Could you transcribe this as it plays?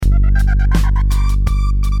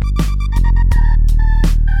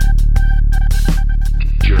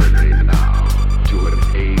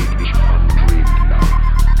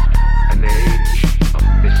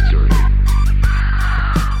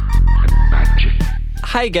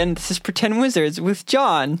Hi again, this is Pretend Wizards with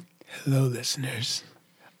John. Hello, listeners.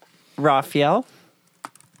 Raphael.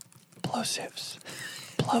 Plosives.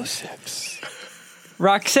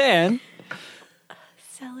 Roxanne.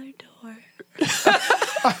 Cellar door.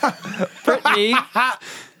 Brittany.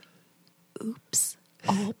 Oops.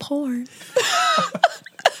 All porn.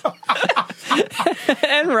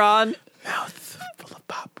 And Ron. Mouth full of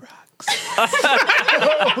Pop Rocks.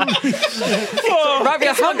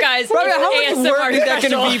 Raphael, how much work is that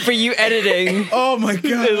going to be for you editing? Oh my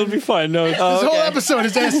god. It'll be fine. No, This whole episode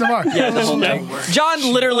is ASMR. Yeah, the whole thing. John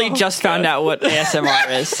literally just found out what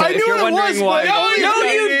ASMR is. So I if knew you're what it wondering was, why, but no,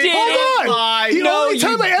 you didn't. Hold on. The only you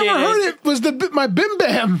time I ever didn't. heard it was my Bim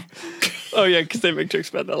Bam. Oh yeah, because they make jokes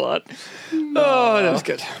about that a lot. Oh, that was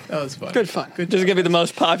good. That was fun. Good fun. This is gonna be the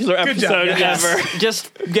most popular Good job, episode guys. ever.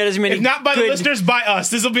 Just get as many. If not by the good- listeners, by us.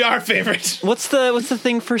 This will be our favorite. What's the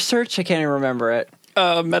thing for search? I can't even remember it.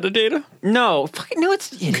 Metadata. No, no,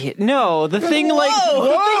 it's idiot. No, the thing like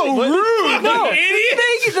Whoa, rude. no,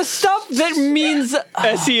 the stuff that means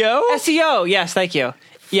SEO. SEO. Yes, thank you.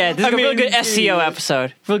 Yeah, this is a real good SEO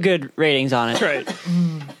episode. Real good ratings on it. Right.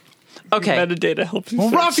 Okay, Metadata helps. Well,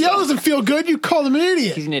 Raphael doesn't feel good. You call him an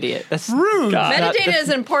idiot. he's an idiot. That's Rude. God. Metadata is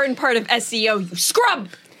an important part of SEO, you scrub!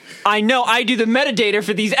 I know. I do the metadata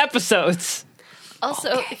for these episodes.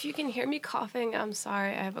 Also, if you can hear me coughing, I'm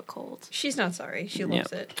sorry. I have a cold. She's not sorry. She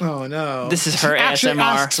loves it. Oh no. This is her Actually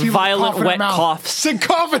asks ASMR. people to Violent cough in her wet mouth. coughs. Said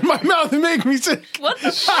cough in my mouth and make me sick. What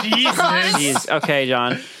the fuck? Jesus. Jeez. Okay,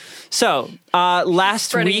 John. So, last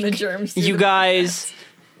Spreading the week, germs through you the guys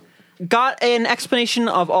got an explanation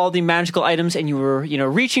of all the magical items, and you were,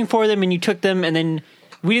 reaching for them, and you took them, and then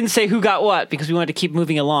we didn't say who got what because we wanted to keep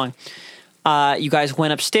moving along. You guys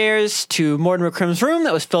went upstairs to Mortimer Crim's room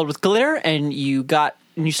that was filled with glitter, and you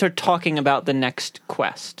started talking about the next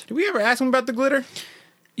quest. Did we ever ask him about the glitter?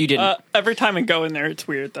 You didn't. Every time I go in there, it's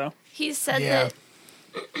weird though. He said Yeah. that.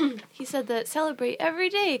 He said that celebrate every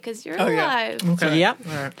day because you're Oh, yeah. alive. Okay. Yeah.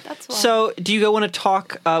 All right. That's why. So, do you want to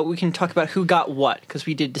talk? We can talk about who got what because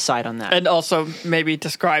we did decide on that. And also maybe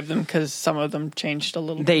describe them because some of them changed a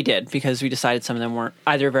little. They did because we decided some of them weren't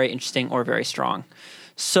either very interesting or very strong.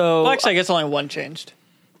 So, Well, actually, I guess only one changed.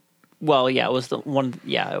 well, yeah, it was the one.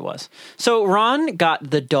 Yeah, it was. So Ron got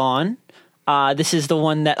the Dawn. This is the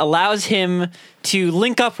one that allows him to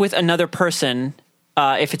link up with another person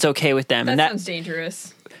if it's okay with them. That and that sounds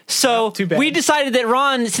dangerous. so too bad. we decided that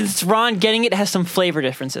Ron, since Ron getting it, has some flavor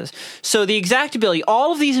differences. So the exact ability,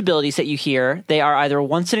 all of these abilities that you hear, they are either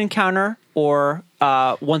once an encounter or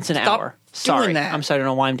once an hour. Sorry, that. I'm sorry. I don't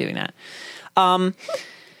know why I'm doing that.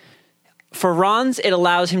 For Ron's, it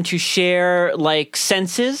allows him to share like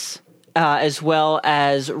senses as well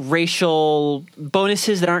as racial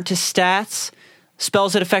bonuses that aren't to stats.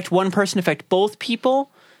 Spells that affect one person affect both people.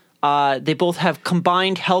 They both have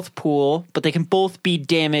combined health pool, but they can both be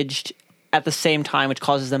damaged at the same time, which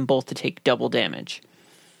causes them both to take double damage.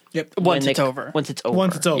 Yep. Once when it's over. Once it's over.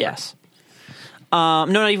 Once it's over. Yes. No,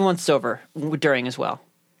 not even once it's over. During as well.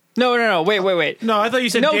 No. Wait. No, I thought you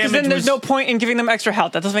said No, because damage then there's was... no point in giving them extra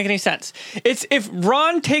health. That doesn't make any sense. It's if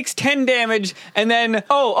Ron takes 10 damage and then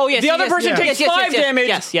Oh, yes. the other yes, person yes, takes yes, 5 yes, damage.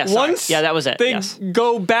 Yes, yes. Sorry. Once Yeah, that was it. they Yes.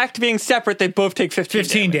 go back to being separate, they both take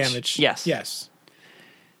 15 damage. Yes. Yes.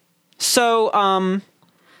 So,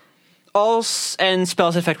 all and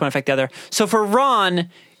spells that affect one affect the other. So for Ron,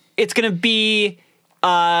 it's going to be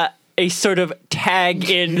a sort of tag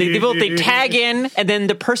in. They tag in, and then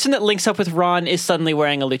the person that links up with Ron is suddenly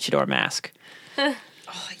wearing a luchador mask,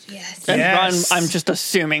 Yes. And Yes. Ron, I'm just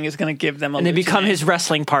assuming, is going to give them a and they lucha become name. his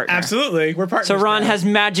wrestling partner. Absolutely. We're partners. So Ron now. has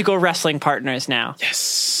magical wrestling partners now.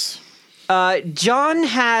 Yes. John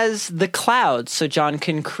has the clouds, so John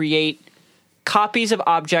can create copies of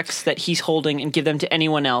objects that he's holding and give them to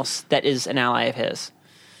anyone else that is an ally of his.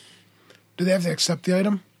 Do they have to accept the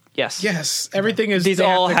item? Yes. Yes. Everything is. These they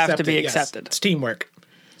all have accept to be it, yes. accepted. It's teamwork.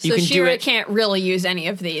 You So can do Shira it. can't really use any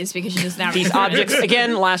of these because she doesn't have These objects,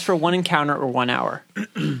 again, last for one encounter or 1 hour,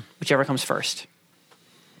 whichever comes first.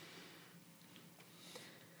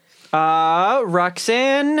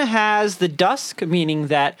 Roxanne has the Dusk, meaning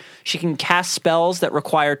that she can cast spells that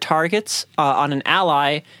require targets on an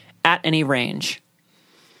ally at any range.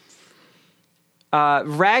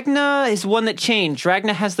 Ragna is one that changed.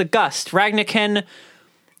 Ragna has the Gust. Ragna can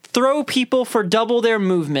throw people for double their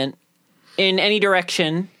movement in any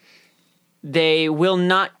direction. They will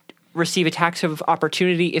not receive attacks of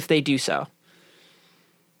opportunity if they do so.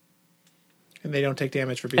 And they don't take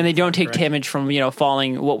damage for being. And they don't take correct? damage from,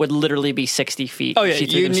 falling what would literally be 60 feet. Oh yeah, if she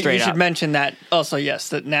threw you them straight should up. mention that also. Yes,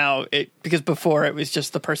 that now because before it was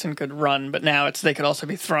just the person could run, but now it's they could also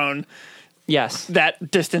be thrown Yes.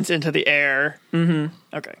 that distance into the air. Mm-hmm.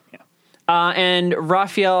 Okay, yeah. And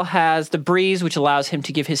Raphael has the breeze, which allows him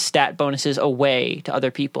to give his stat bonuses away to other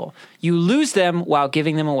people. You lose them while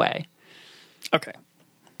giving them away. Okay.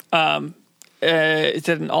 Is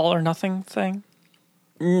it an all or nothing thing?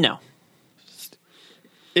 No.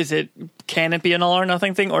 Can it be an all or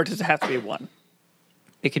nothing thing, or does it have to be one?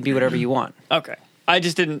 It could be whatever you want. Okay. I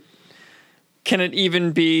just didn't. Can it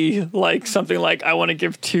even be like something like I want to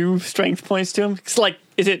give 2 strength points to him? It's like,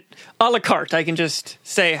 is it a la carte? I can just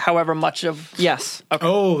say however much of. Yes.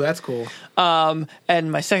 Oh, that's cool.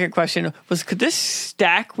 And my second question was, could this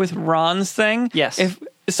stack with Ron's thing? Yes.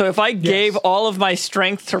 If I gave all of my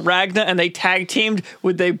strength to Ragna and they tag teamed,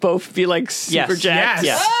 would they both be like super jacked?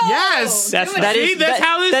 Yes. Yes. Yes. That's That is that's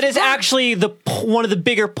how this that is works. actually one of the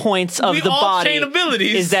bigger points of We the all body. chain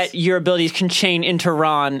abilities. Is that your abilities can chain into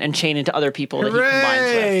Ron and chain into other people that he combines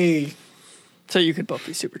with. Hooray. So you could both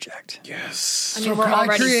be super jacked. Yes. I mean, So we're can I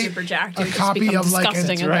already create super jacked. a It would just copy become of, like, disgusting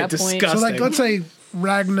That's at right, that point. disgusting. So, like, let's say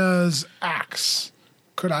Ragna's axe.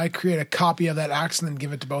 Could I create a copy of that axe and then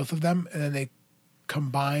give it to both of them, and then they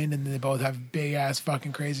combine, and then they both have big ass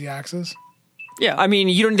fucking crazy axes? Yeah. I mean,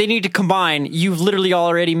 you don't. They need to combine. You've literally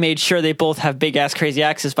already made sure they both have big ass crazy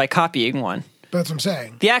axes by copying one. But that's what I'm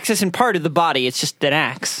saying. The axe isn't part of the body. It's just an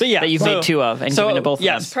axe But yeah, that you've so- made 2 of and given to both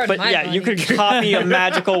yes, of them. Part of but my yeah, you body. could copy a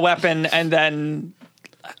magical weapon and then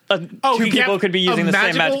 2 you people have could be using a the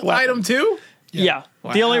same magical weapon. item too? Yeah.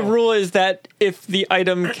 The only rule is that if the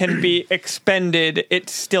item can be expended, it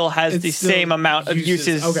still has It the still same amount of uses-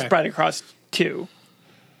 uses okay. spread across 2.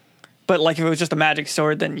 But like if it was just a magic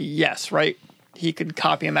sword, then yes, right? He could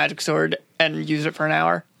copy a magic sword and use it for an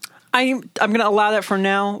hour. I'm going to allow that for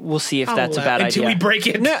now. We'll see if that's a bad until idea. we break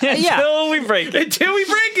it. Yeah. Until we break it. Until we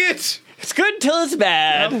break it. It's good till it's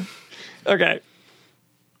bad. Okay.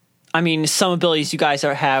 I mean, some abilities you guys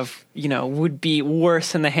have, would be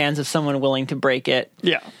worse in the hands of someone willing to break it.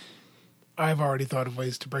 Yeah. I've already thought of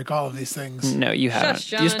ways to break all of these things. No, you haven't.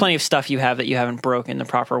 John. There's plenty of stuff you have that you haven't broken the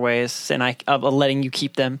proper ways, and I'm letting you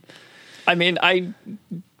keep them. I mean, I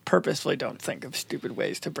purposefully don't think of stupid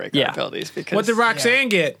ways to break Yeah. our abilities because What did Roxanne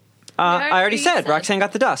get? I already said said. Roxanne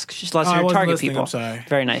got the dusk. She just lets Oh, I her wasn't target listening, people. I'm sorry.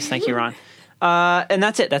 Very nice. Thank you, Ron. And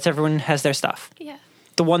that's it. That's everyone has their stuff. Yeah.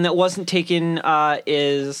 The one that wasn't taken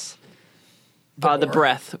is the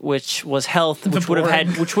breath, which was health, which would have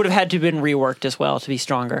had to have been reworked as well to be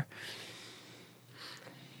stronger.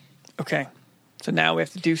 Okay. So now we have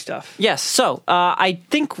to do stuff. Yes. So I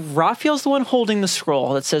think Raphael's the one holding the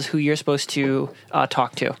scroll that says who you're supposed to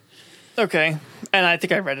talk to. Okay. And I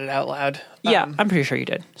think I read it out loud. Yeah, I'm pretty sure you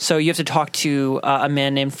did. So you have to talk to a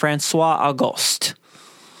man named Francois Auguste.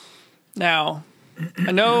 Now,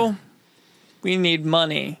 I know we need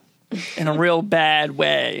money in a real bad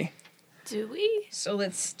way. Do we? So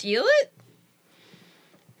let's steal it?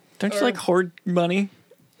 Don't you like hoard money?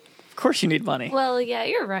 Of course you need money. Well, yeah,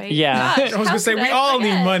 you're right. Yeah. Gosh, I was how gonna say could we I all need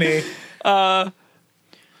forget? money.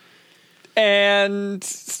 And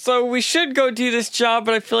so we should go do this job,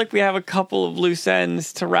 but I feel like we have a couple of loose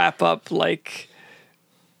ends to wrap up, like...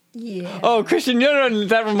 Yeah. Oh, Christian, no,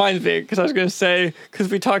 that reminds me, because I was going to say, because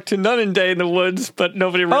we talked to Nunn-and-Day in the woods, but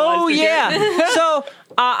nobody realized Oh it yeah. yet. So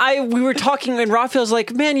we were talking, and Raphael's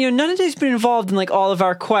like, "Man, none of these been involved in like all of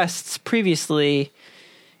our quests previously,"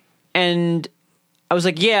 and I was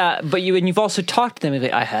like, "Yeah, but you've also talked to them." He's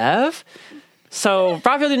like, "I have." So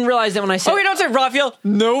Raphael didn't realize that when I said, Oh, wait, don't say Raphael.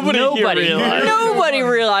 Nobody realized. Nobody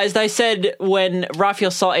realized. I said when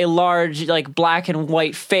Raphael saw a large, like black and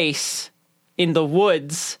white face in the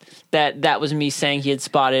woods, that was me saying he had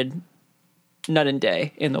spotted Nut and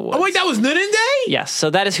Day in the woods. Oh wait, that was Nun and Day? Yes, so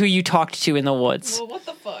that is who you talked to in the woods. Well, what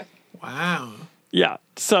the fuck? Wow. Yeah,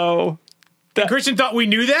 so... And Christian thought we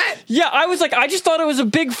knew that? Yeah, I was like, I just thought it was a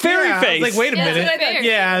big fairy Yeah, I face. was like, wait a Yeah, that's minute. what I figured.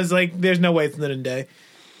 Yeah, I was like, there's no way it's Nun and Day.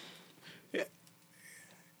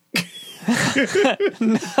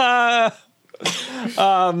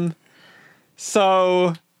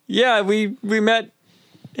 So, yeah, we met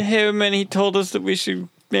him and he told us that we should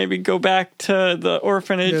maybe go back to the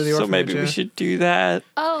orphanage, Yeah, the so orphanage, maybe yeah. we should do that.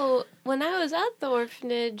 Oh, when I was at the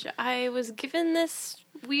orphanage, I was given this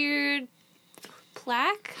weird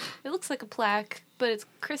plaque. It looks like a plaque, but it's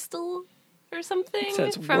crystal or something. It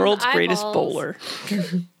says from world's the greatest eyeballs. bowler.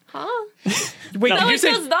 Huh? Wait, No, did you it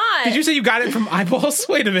say does not. Did you say you got it from eyeballs?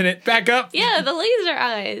 Wait a minute. Back up. Yeah, the laser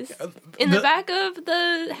eyes in the the- back of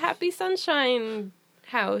the Happy Sunshine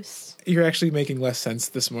house. You're actually making less sense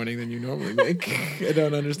this morning than you normally make. I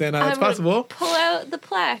don't understand how that's I'm gonna possible. Pull out the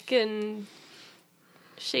plaque and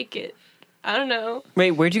shake it. I don't know.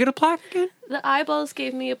 Wait, where'd you get a plaque again? The eyeballs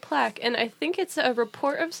gave me a plaque, and I think it's a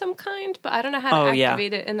report of some kind, but I don't know how to Oh, yeah.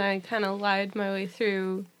 activate it, and I kind of lied my way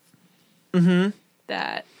through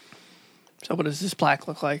that. So what does this plaque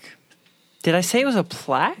look like? Did I say it was a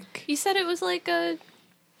plaque? You said it was like a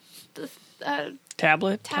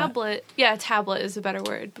Tablet? tablet. Yeah, tablet is a better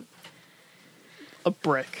word. A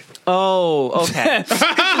brick. Oh, okay.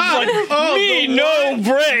 Me no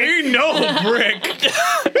brick. No brick.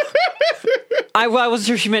 I wasn't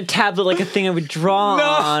sure if she meant tablet, like a thing I would draw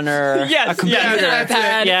on, or Yes, a computer. yes,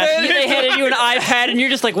 iPad. Yeah, they handed you an iPad, and you're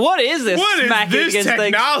just like, "What is this?" What is Smacking this against things.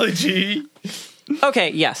 technology?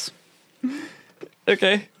 Okay, yes.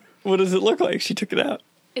 Okay. What does it look like? She took it out.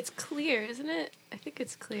 It's clear, isn't it? I think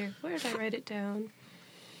it's clear. Where did I write it down?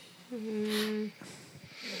 I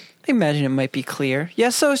imagine it might be clear. Yeah,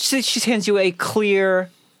 so she hands you a clear,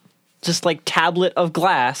 just like tablet of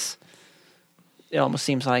glass. It almost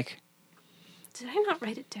seems like. Did I not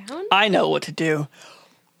write it down? I know what to do.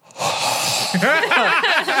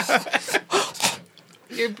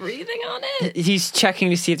 You're breathing on it? He's checking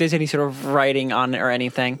to see if there's any sort of writing on it or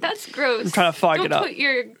anything. That's gross. I'm trying to fog Don't it up. put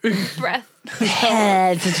your breath.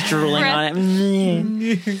 It's drooling on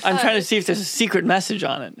it. I'm trying to see if there's a secret message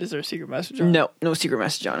on it. Is there a secret message on it? No secret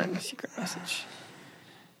message on it. Secret message.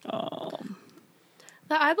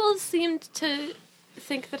 The eyeballs seemed to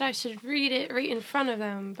think that I should read it right in front of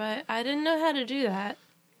them, but I didn't know how to do that.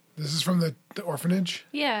 This is from the orphanage.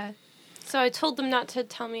 Yeah. So I told them not to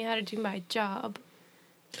tell me how to do my job.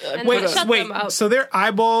 And Wait, shut wait. them up. So their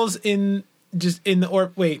eyeballs in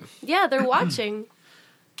the wait. Yeah, they're watching.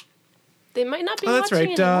 They might not be Oh, that's watching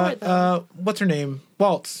right. anymore, though. What's her name?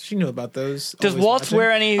 Waltz. She knew about those. Does Always Waltz watching.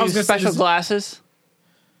 wear any I was gonna say, special does- glasses?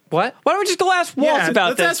 What? Why don't we just go ask Waltz Yeah, about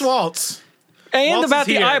let's this? ask Waltz. And Waltz about is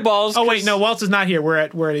the here. eyeballs. Oh wait, 'cause- no, Waltz is not here. We're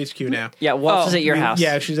at HQ now. Yeah, Waltz Oh, is at your house.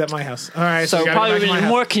 Yeah, she's at my house. All right, So we gotta probably go would back to have my been house.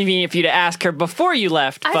 more convenient for you to ask her before you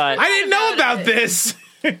left, but I didn't know about this.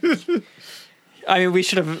 I mean, we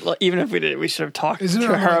should have, even if we did, we should have talked Isn't it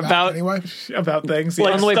to on the her way back about. anyway? About things. Like,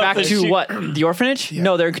 Yeah. on the way stuff back that to she- what? The orphanage? Yeah.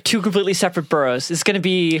 No, they're two completely separate boroughs. It's going to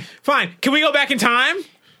be Fine. Can we go back in time?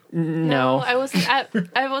 no. I wasn't at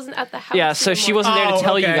the house. Yeah, so she anymore. wasn't there to Oh,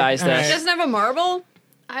 tell you okay. guys All this. right. She doesn't have a marble?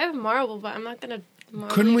 I have marble, but I'm not gonna.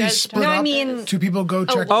 marble Couldn't you we guys to split talk No, I up? about mean- this. Two people go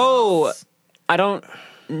check. Oh, I don't.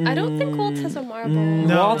 I don't think Waltz has a marble.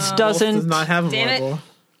 No, Waltz doesn't. does not have a Damn it. marble.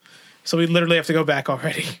 So we literally have to go back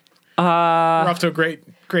already. We're off to a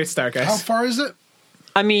great start, guys. How far is it?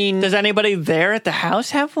 I mean, Does anybody there at the house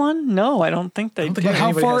have one? No, I don't think they think do. But how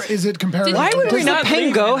anybody far has- is it compared? Why would does we the not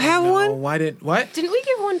leave Pengo it? have No, one? why didn't what? Didn't we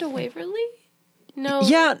give one to Waverly? No.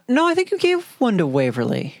 Yeah, no, I think you gave one to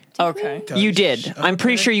Waverly. Okay. You did. I'm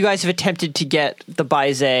pretty sure you guys have attempted to get the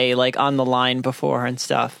Bizet like on the line before and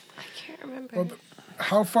stuff. I can't remember.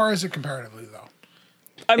 How far is it comparatively though?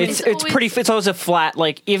 I mean, It's always- pretty. It's always a flat.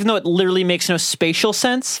 Like even though it literally makes no spatial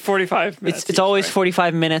sense, 45 minutes. it's always each,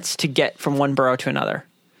 45 minutes to get from one borough to another.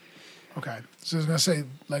 Okay, so I was gonna say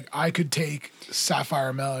like I could take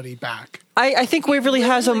Sapphire Melody back. I think Waverly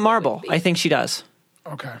has a Waverly marble. would be. I think she does.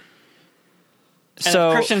 Okay, And So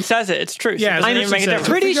if Christian says it, it's true. So Yeah, it doesn't I'm even make a Christian difference. says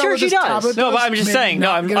it. pretty Figure out sure what she this does. tablet No, but does, I'm just maybe saying. No,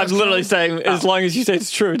 not I'm get us literally going. saying as long as you say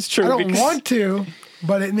it's true, it's true. I don't because- want to,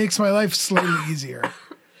 but it makes my life slightly easier.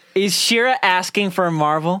 Is Shira asking for a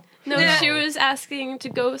marble? No, she was asking to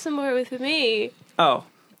go somewhere with me. Oh.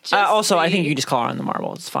 Just Also, I think me. you just call her on the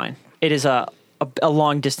marble. It's fine. It is a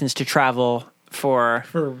long distance to travel for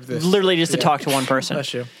this. literally just to Yeah. talk to one person.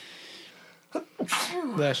 Bless you.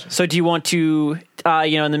 Bless you. So do you want to,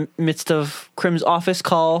 in the midst of Crim's office,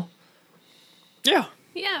 call? Yeah.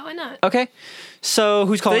 Yeah, why not? Okay. So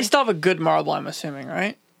who's calling? They still have a good marble, I'm assuming,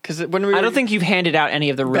 right? Because when we I were don't think you've handed out any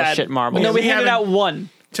of the real bad shit marbles. No, we We handed out haven't- one.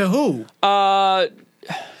 To who?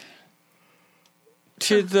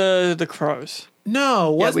 To the crows.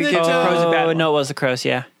 No, wasn't we it? gave the crows a bad Oh, one. no, it was the crows,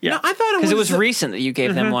 yeah. Yeah. No, I thought Because it was the- recent that you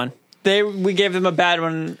gave them one. We gave them a bad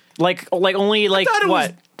one. Like only thought it was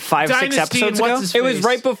what, 5, 6 Dynasty episodes and ago? what's his It was face.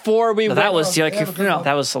 right before we No, went. that was They like have a good one.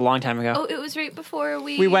 that was a long time ago. Oh, it was right before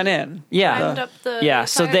we went in. yeah. climbed up the Yeah,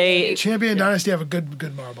 so fire they- escape. Champion Dynasty have a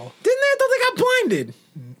good marble. Didn't they? I thought they got blinded.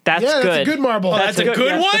 That's Yeah, good. that's a good marble. That's a good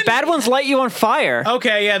yeah. one. The bad ones light you on fire.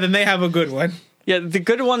 Okay, yeah, then they have a good one. Yeah, the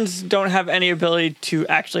good ones don't have any ability to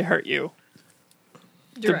actually hurt you.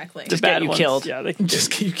 Directly. The Just get bad you ones, killed. Yeah, they can Just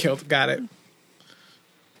get you killed. Got it.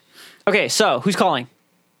 Okay, so who's calling?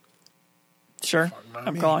 Sure,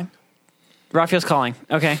 I'm me. calling. Raphael's calling.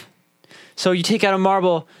 Okay. So you take out a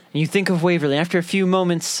marble and you think of Waverly. After a few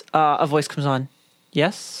moments, a voice comes on.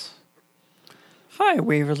 Yes? Hi,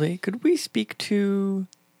 Waverly. Could we speak to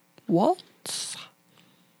Waltz?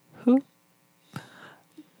 Who?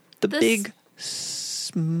 The This- big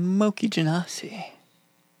smoky genasi.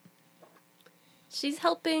 She's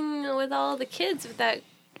helping with all the kids with that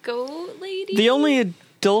goat lady. The only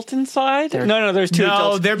adult inside? No, there's two No,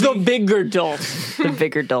 adults. they're the being- bigger adults. The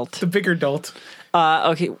bigger adult. The bigger adult.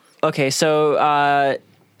 Okay. So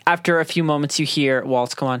after a few moments, you hear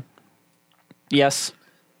Waltz. Come on. Yes.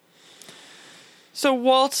 So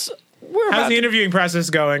Waltz, we're How's about the to interviewing process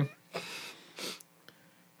going?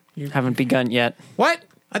 Haven't begun yet. What?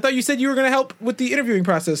 I thought you said you were going to help with the interviewing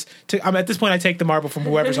process. At this point, I take the marble from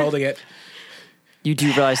whoever's holding it. You do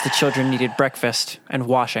realize the children needed breakfast and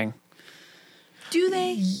washing. Do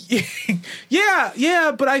they?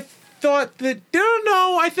 Yeah, but I thought that...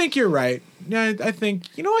 No, I think you're right. I think...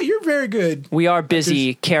 You know what? You're very good. We are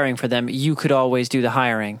busy caring for them. You could always do the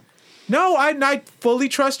hiring. No, I fully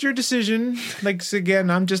trust your decision. Like, again,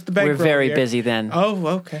 I'm just the bankroll We're very here. busy then. Oh,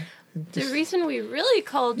 okay. The reason we really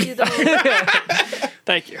called you, though,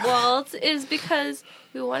 Thank you. Walt, is because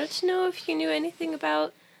we wanted to know if you knew anything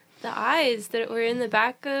about the eyes that were in the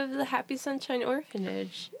back of the Happy Sunshine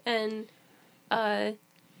Orphanage and how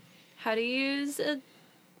to use an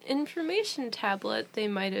information tablet they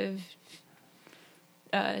might have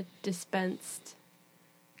dispensed.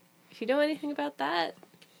 If you know anything about that.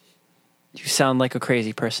 You sound like a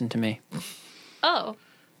crazy person to me. Oh.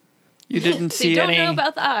 You didn't So you see don't any. know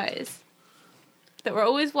about the eyes that we're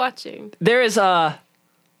always watching. There is a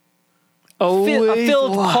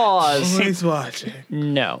filled pause. Always watching.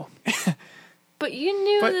 No. But you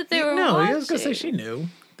knew that they were no, watching. I was going to say she knew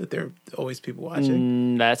that there were always people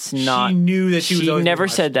watching. That's not. She knew that she was always never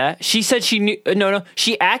being said that. She said she knew. No.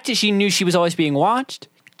 She acted. She knew she was always being watched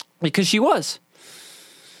because she was.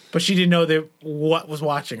 But she didn't know that what was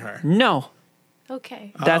watching her. No.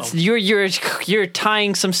 Okay. That's you're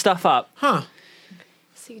tying some stuff up. Huh.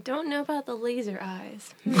 So you don't know about the laser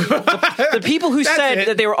eyes. The people who That's said it.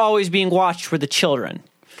 that they were always being watched were the children.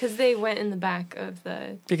 Because they went in the back of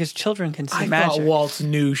the... Because children can see I magic. thought Waltz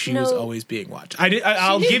knew she was No. always being watched.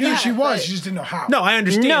 I'll knew give you... that. She was. but- She just didn't know how. No, I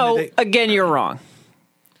understand. No, that they- again, you're wrong.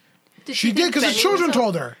 She you did think because the Benny children was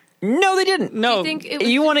told her. No, they didn't. No. Do you think it was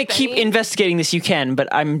You want to just keep Benny? investigating this, you can, but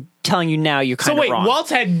I'm telling you now, you're So kind of wait, wrong. Waltz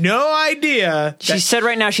had no idea She that- said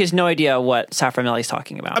right now she has no idea what Saffron Melly's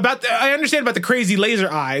talking about. about. I understand about the crazy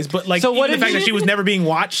laser eyes, but like, So what even the did fact you- that she was never being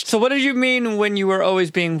watched. So what did you mean when you were always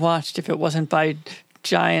being watched if it wasn't by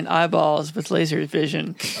giant eyeballs with laser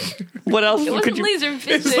vision? What else It could wasn't you... laser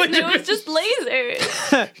vision. laser It was just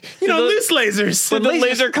lasers. You know, loose lasers. Did the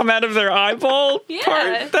laser come out of their eyeball Yeah.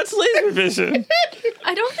 part? That's laser vision.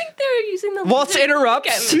 I don't think they were using the Waltz laser to look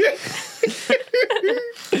interrupts. at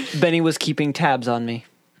me. Benny was keeping tabs on me.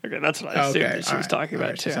 Okay, that's what I assumed that she was talking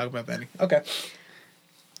about too. She's talking about Benny. Okay.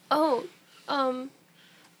 Oh,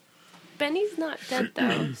 Benny's not dead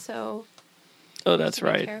though, so Oh, that's be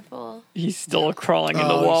right. careful. He's still crawling in Oh,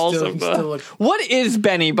 the he's walls still- of he's the... still like- What is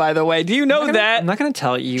Benny, by the way? Do you know that? I'm not going to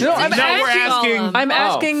tell you. No, I'm No, we're asking. Golem. I'm Oh.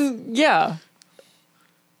 asking, yeah.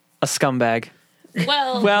 A scumbag.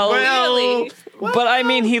 Well, Well- really. But I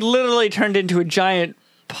mean, he literally turned into a giant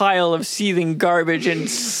pile of seething garbage and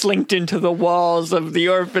slinked into the walls of the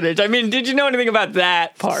orphanage. I mean, did you know anything about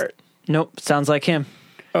that part? Nope, sounds like him.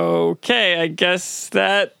 Okay, I guess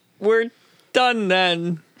that we're done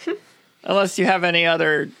then. Unless you have any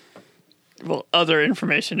other... Well, other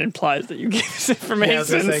information implies that you gave us information. Yeah, I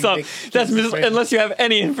was gonna say, so like, that's information. unless you have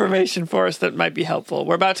any information for us that might be helpful.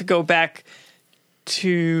 We're about to go back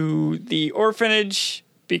to the orphanage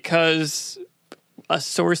because a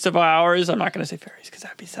source of ours, I'm not going to say fairies because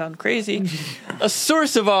that'd sound crazy. A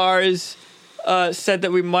source of ours said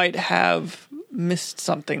that we might have missed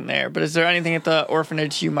something there. But is there anything at the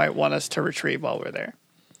orphanage you might want us to retrieve while we're there?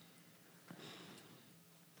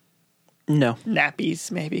 No. Nappies,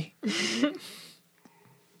 maybe.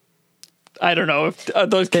 I don't know if are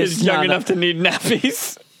those kids There's young not enough to need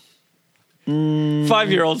nappies.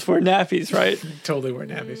 5-year-olds wear nappies, right? Totally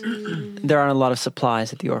weren't happy. There aren't a lot of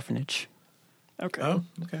supplies at the orphanage. Okay. Oh,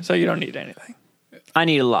 okay. So you don't need anything. I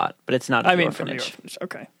need a lot, but it's not at I the mean, from the orphanage.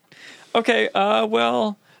 orphanage. Okay. Okay.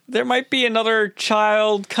 Well, there might be another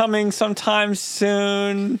child coming sometime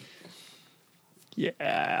soon.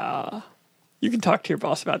 Yeah. You can talk to your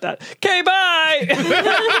boss about that. Okay, bye.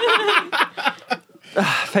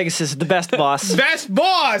 Pegasus is the best boss. Best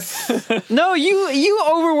boss. No, you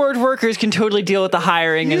overworked workers can totally deal with the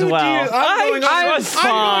hiring as well. I'm going I'm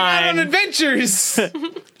fine. on adventures.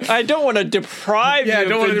 I don't want to deprive Yeah, you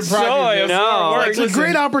don't of wanna the deprive you of joy this. of No. our work. It's a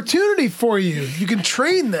great opportunity for you. You can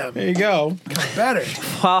train them There you go. better.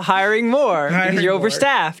 While hiring more Hiring because you're more.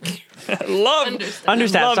 overstaffed. Love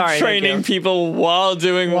Understaffed. love Sorry, thank training you. people while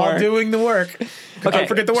doing While work. doing the work. Don't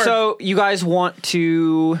forget the word. So you guys want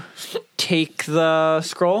to take the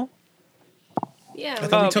scroll? Yeah, I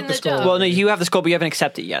thought we took in the scroll. job. Well, no, you have the scroll, but you haven't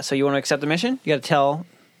accepted it yet. So you want to accept the mission? You got to tell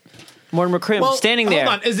Mortimer Crim standing there.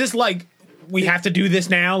 Hold on. Is this like we have to do this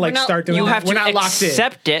now? Like not- start doing You it? have We're to not locked in.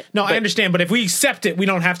 accept it. No, but I understand. But if we accept it, we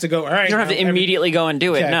don't have to go. All right. You don't have to immediately go and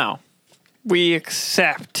do it. Okay. No. We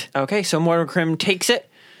accept. Okay, so Mortimer Crim takes it,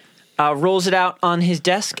 rolls it out on his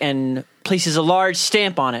desk, and places a large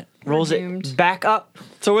stamp on it. Rolls doomed. it back up.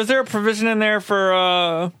 So was there a provision in there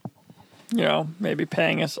for, maybe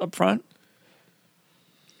paying us up front?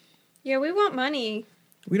 Yeah, we want money.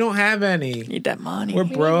 We don't have any. Need that money. We're We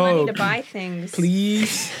need money to broke. buy things.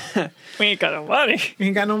 Please. We ain't got no money. We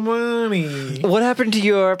ain't got no money. What happened to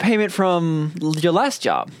your payment from your last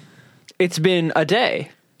job? It's been a day.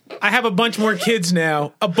 I have a bunch more kids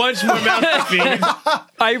now. A bunch more mouths to feed.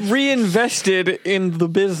 I reinvested in the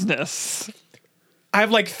business. I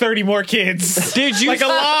have like 30 more kids. Did you Like a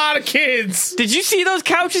lot of kids. Did you see those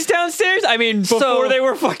couches downstairs? I mean, before they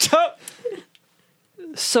were fucked up.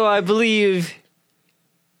 So I believe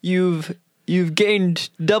you've gained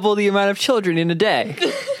double the amount of children in a day.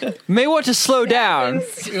 May want to slow down.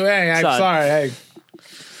 Hey, I'm Son. sorry. Hey,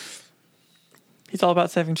 He's all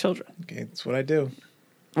about saving children. okay, that's what I do.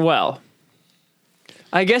 Well,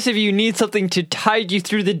 I guess if you need something to tide you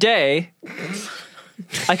through the day,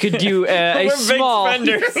 I could do a We're small.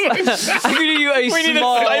 big spenders. I could do you a We need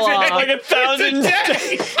small, a stipend like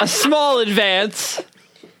 1,000. a small advance.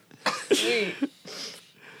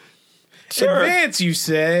 Sure. Advance, you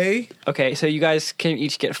say? Okay, so you guys can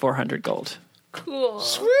each get 400 gold. Cool.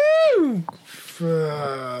 Woo!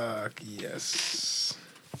 Fuck yes.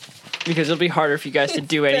 Because it'll be harder for you guys to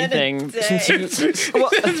do anything since you. Well,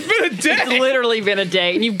 It's been a it's day. literally been a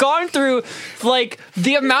day, and you've gone through like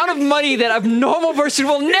the amount of money that a normal person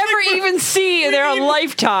will never even see in their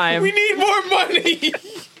lifetime. We need more money.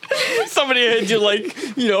 Somebody hands you like,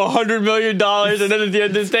 $100 million, and then at the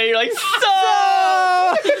end of the day, you're like, so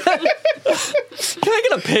can I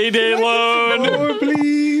get a payday loan? More,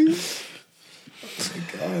 please.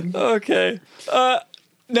 Okay.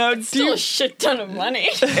 Now, Still a shit ton of money.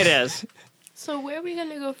 It is. So where are we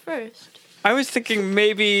gonna go first? I was thinking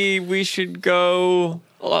maybe we should go.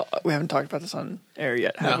 Well, we haven't talked about this on air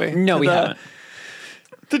yet, have we? No, To we the- haven't.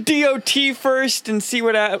 The DOT first and see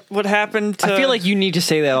what happened to. I feel like you need to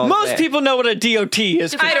say that all most day. people know what a DOT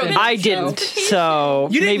is. I don't I didn't, so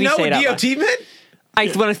You didn't maybe know say what it out DOT loud. meant?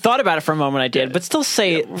 When I thought about it for a moment, I did, but still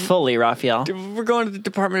say it fully, Raphael. We're going to the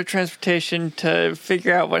Department of Transportation to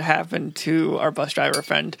figure out what happened to our bus driver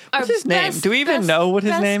friend. What's his name? Do we even know what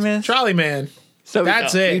his name is? Trolley man. So we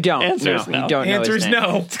That's don't. it. You don't. Answer is no, no. you don't know his Answer's name.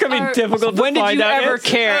 no. It's gonna be Our- difficult. When to did find you out ever answers.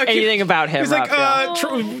 care Okay. anything about him, He's like,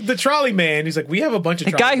 Raphael? the trolley man. He's like, we have a bunch of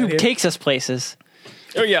The trolley guy men who here. takes us places.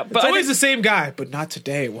 Oh yeah, It's but always the same guy, but not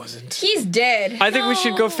today. It wasn't. He's dead. I think we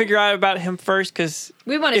should go figure out about him first because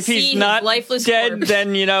We want to if see he's his not lifeless dead, corpse.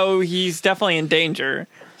 then he's definitely in danger.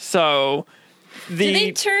 So Do they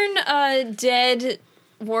the turn dead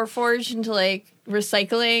Warforged into like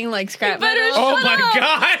recycling, like scrap better metal? Oh my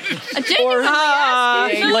god! Genuinely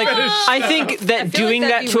asking. Like, I think that feel doing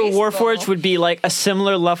like that that'd to be a Warforged wasteful. would be like a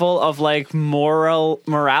similar level of like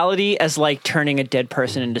morality as like turning a dead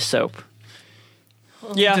person into soap.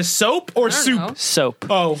 yeah. To soap or don't soup? know. Soap.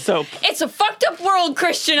 Oh, So It's a fucked up world,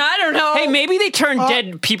 Christian. I don't know. Hey, maybe they turn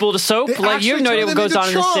dead people to soap. Like you have no idea what goes on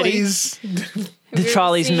in the city. The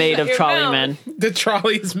trolley's seen made of your trolley mouth? men. the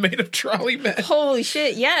trolley is made of trolley men. Holy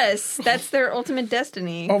shit! Yes, that's their ultimate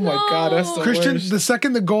destiny. Oh my god, that's the Christian, worst. the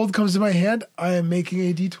second the gold comes in my hand, I am making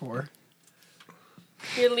a detour.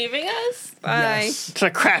 You're leaving us? Bye. Yes. to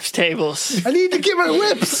craps tables. I need to get my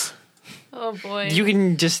whips. Oh boy. You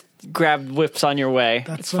can just grab whips on your way.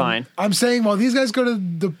 It's fine. I'm saying while these guys go to the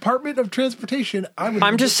Department of Transportation,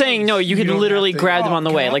 I'm just saying, no, you could don't literally have to. grab them on the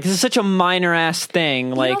Oh, way. God. Like this is such a minor ass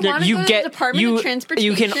thing. Like don't wanna you go to get the Department you of Transportation?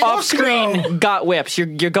 you can Fuck off screen no. got whips. You're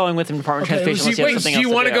going with them to Department of Okay, Transportation. unless you have Wait, something do you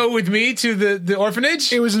else want to do. go with me to the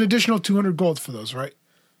orphanage? It was an additional 200 gold for those, right?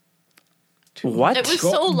 What? it was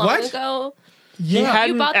so long What? ago. He Yeah.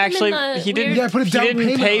 hadn't bought them in actually. the He didn't. weird- Yeah, I put a he down didn't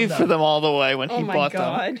payment pay on for them. them all the way when Oh he my bought them.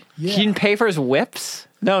 god. Yeah. He didn't pay for his whips.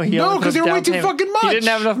 No, he No, only put 'cause they a were down way too payment. fucking much. He didn't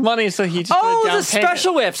have enough money, so he just put a Oh, down the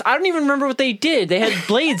special whips. I don't even remember what they did. They had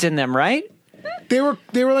blades in them, right? They were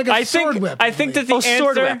like a I sword think. whip. I think that the Oh, answer.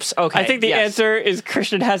 sword whips. Okay, I think the yes. answer is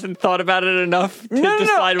Christian hasn't thought about it enough to No.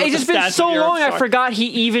 decide what It's the just been stats so of your long. I are. forgot he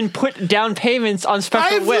even put down payments on special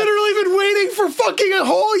I've whips. literally been waiting for fucking a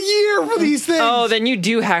whole year for these things. Oh, then you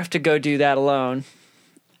do have to go do that alone.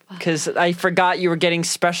 Because I forgot you were getting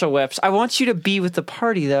special whips. I want you to be with the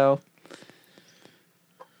party, though.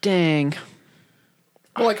 Dang.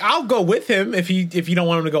 Well, like I'll go with him if you don't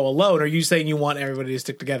want him to go alone. Are you saying you want everybody to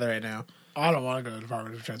stick together right now? I don't want to go to the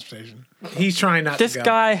Department of Transportation. He's trying not This to go.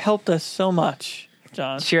 guy helped us so much,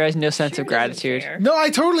 John. Shira has no sense of gratitude. No, I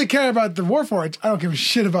totally care about the Warforged. I don't give a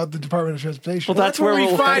shit about the Department of Transportation. Well, that's where we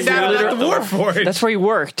we'll find out about the Warforged. That's where he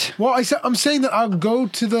worked. Well, I'm saying that I'll go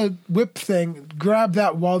to the whip thing, grab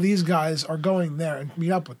that while these guys are going there and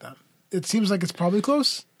meet up with them. It seems like it's probably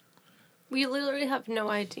close. We literally have no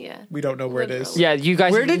idea. We don't know where it is. Yeah, you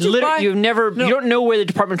guys. Where did you buy- You don't know where the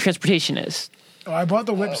Department of Transportation is. Oh, I bought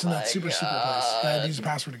the whips in that super secret place that I had to use a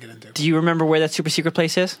password to get into. Do you remember where that super secret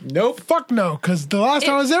place is? Nope. Fuck no, because the last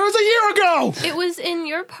time I was there was a year ago. It was in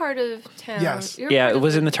your part of town. Yes. Your Yeah, part it of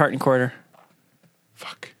was in the Tartan Quarter.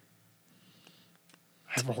 Fuck.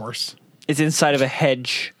 I have a horse. It's inside of a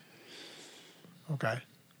hedge. Okay.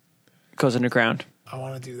 Goes underground. I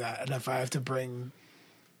want to do that. And if I have to bring.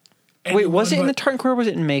 Wait, was it in the anyone Tartan Quarter or was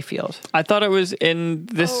it in Mayfield? I thought it was in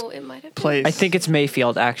this Oh, it might have been. place. I think it's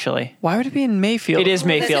Mayfield, actually. Why would it be in Mayfield? It is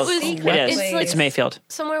Mayfield. it was- It is. it's like- It's Mayfield.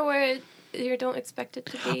 Somewhere where you don't expect it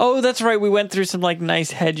to be. Oh, that's right. We went through some like nice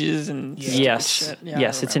hedges and Yes. shit. Yeah, I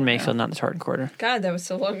Yes, it's in remember Mayfield, not the Tartan Quarter. God, that was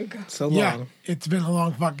so long ago. So but- Yeah, long. it's been a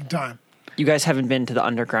long fucking time. You guys haven't been to the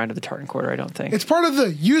underground of the Tartan Quarter, I don't think. It's part of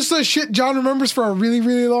the useless shit John remembers for a really,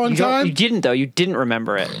 really long You time. didn't, though. You didn't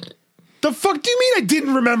remember it. The fuck do you mean I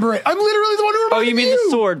didn't remember it? I'm literally the one who remembered Oh, you mean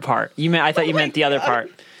the sword part. I thought you meant the other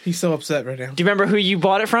part. He's so upset right now. Do you remember who you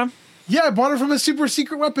bought it from? Yeah, I bought it from a super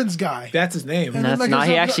secret weapons guy. That's his name. And That's like, not. it's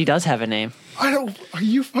He not- actually does have a name. I don't. Are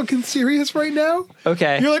you fucking serious right now?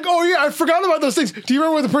 Okay. You're like, oh yeah, I forgot about those things. Do you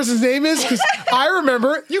remember what the person's name is? Because I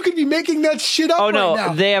remember. You could be making that shit up. Oh no, right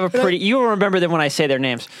now. they have a And I- pretty. You will remember them when I say their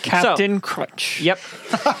names. Captain Crunch. So, yep.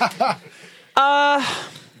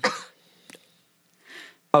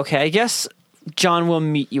 Okay, I guess John will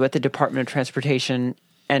meet you at the Department of Transportation,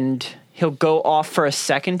 and he'll go off for a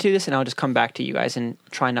second to this, and I'll just come back to you guys and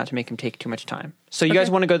try not to make him take too much time. So you guys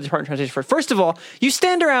want to go to the Department of Transportation first. First of all, you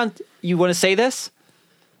stand around. You want to say this?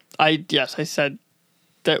 I said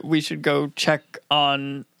that we should go check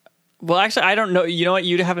on. Well, actually, I don't know. You know what?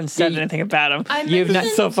 You haven't said Yeah, anything about him. I You've not-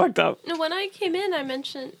 mentioned, So fucked up. no, when I came in, I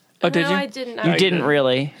mentioned. Oh, did no, you? I didn't. You I didn't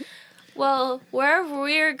really. Well, wherever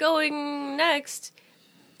we're going next,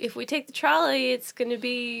 if we take the trolley, it's going to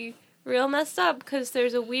be real messed up because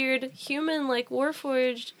there's a weird human like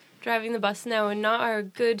Warforged driving the bus now and not our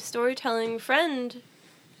good storytelling friend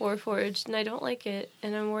Warforged, and I don't like it,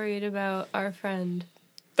 and I'm worried about our friend.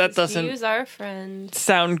 That doesn't Use our friend.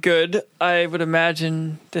 sound good. I would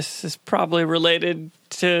imagine this is probably related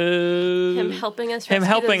to Him helping us. Him rescue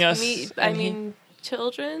helping those us, I and he- mean,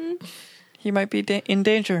 children. He might be in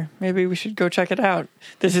danger. Maybe we should go check it out.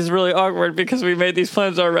 This is really awkward because we made these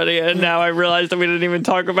plans already, and now I realize that we didn't even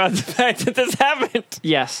talk about the fact that this happened.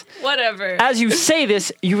 Yes. Whatever. As you say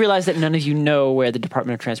this, you realize that none of you know where the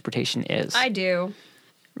Department of Transportation is. I do.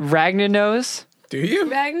 Ragna knows. Do you?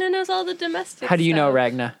 Ragna knows all the domestic. How do you know stuff.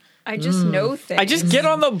 Ragna? I just know things. I just get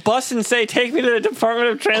on the bus and say, "Take me to the Department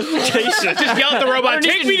of Transportation." Just yell at the robot,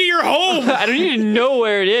 take me to your home! I don't even know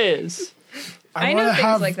where it is. I know wanna things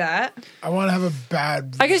have, like that. I want to have a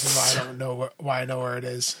bad. I I guess- guess I don't know why I know where it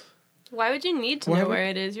is. Why would you need to know where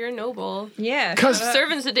it is? You're a noble. Yeah. Because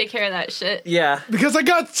Servants to take care of that shit. Yeah. I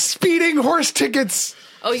got speeding horse tickets.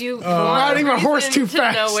 Oh, you riding my horse too to know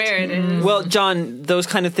fast. where it is. Well, John, those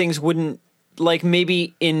kind of things wouldn't, like,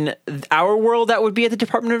 maybe in our world that would be at the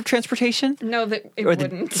Department of Transportation No, that it Or the-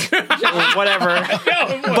 wouldn't. or whatever.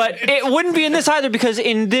 But it wouldn't be in this either because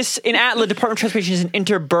in Atla, Department of Transportation is an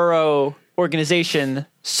interborough organization.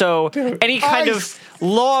 So any kind of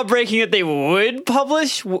law breaking that they would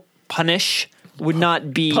punish would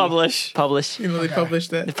not be Publish. You know, they published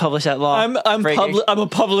that. Publish that law. I'm breaking. I'm a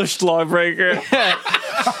published lawbreaker.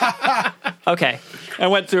 Okay. I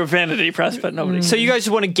went through a vanity press, but nobody. So you guys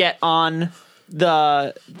want to get on the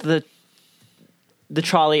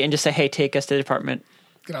trolley and just say, "Hey, take us to the department."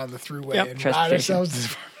 Get on the throughway Yep. and ride Transportation. ourselves to the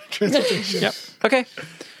Department of Transportation. Yep. Okay.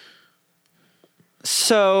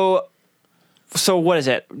 So what is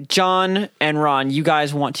it? John and Ron, you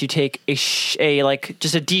guys want to take just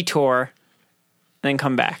a detour and then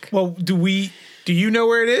come back. Well, do you know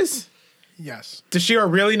where it is? Yes. Does Shira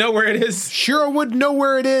really know where it is? Shira would know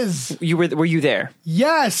where it is. Were you there?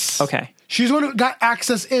 Yes. Okay. She's the one who got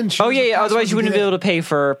access in. She Oh was yeah, the yeah. password Otherwise you wouldn't get be able in. to pay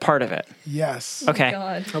for part of it. Yes. Okay.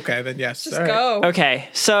 God. Okay, then yes. Just All right. go. Okay.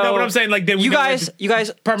 So No, but I'm saying, like, then we you know where guys, the you guys.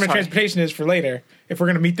 Department of sorry. Transportation is for later. If we're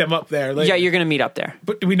going to meet them up there later. Yeah, you're gonna meet up there.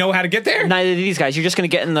 But do we know how to get there? Neither of these guys. You're just gonna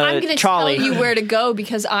get in the I'm going to trolley. tell you where to go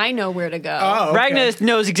because I know where to go. Oh, okay. Ragnar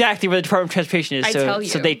knows exactly where the Department of Transportation is. I so tell you.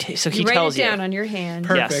 so he You tells write it you. down on your hand.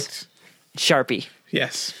 Yes. Perfect. Sharpie.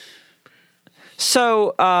 Yes.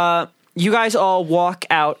 So, you guys all walk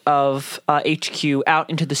out of HQ, out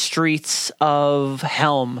into the streets of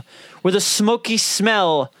Helm, where the smoky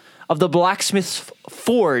smell of the blacksmith's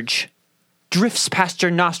forge drifts past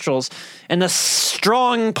your nostrils, and the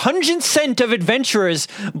strong, pungent scent of adventurers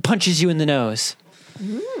punches you in the nose.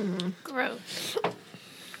 Gross.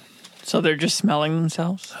 So they're just smelling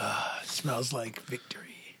themselves? It smells like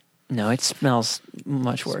victory. No, it smells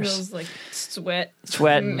much worse. Smells like sweat.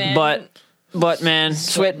 Sweat, Man. butt man,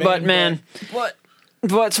 sweat, butt man, What?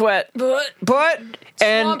 butt sweat, butt,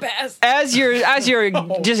 and Swamp ass. as you're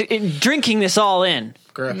just drinking this all in,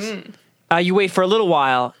 Gross. you wait for a little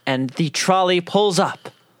while, and the trolley pulls up,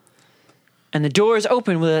 and the doors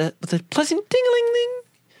open with a pleasant ding-a-ling-ling,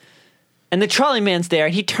 and the trolley man's there,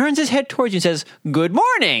 and he turns his head towards you and says, "Good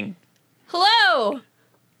morning." Hello.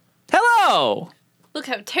 Hello. Look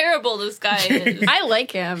how terrible this guy is. I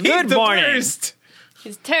like him. Good The morning. worst.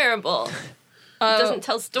 He's terrible. He doesn't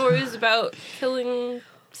tell stories about killing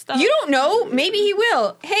stuff. You don't know. Maybe he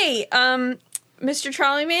will. Hey, Mr.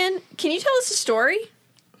 Trolleyman, can you tell us a story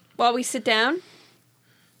while we sit down?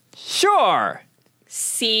 Sure.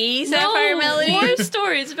 See, No, Sapphire Melody? war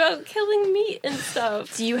stories about killing meat and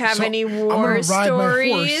stuff. Do you have So, any I'm gonna war ride my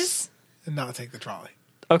stories? horse and not take the trolley.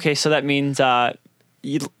 Okay, so that means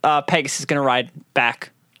Pegasus is going to ride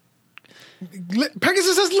back.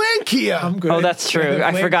 Pegasus has Lankia. I'm good. Oh, that's true.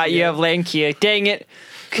 I forgot you have Lankia. Dang it.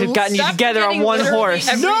 Could have gotten you Stop together on forgetting one literally horse.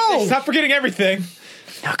 everything. No, Stop forgetting everything.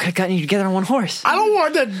 No, could have gotten you together on one horse. I don't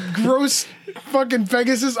want that gross fucking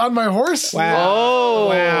Pegasus on my horse. Wow. Oh,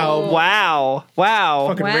 Wow. wow. Wow.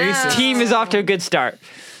 Fucking Wow. racist. Team is off to a good start.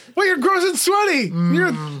 Well, you're gross and sweaty.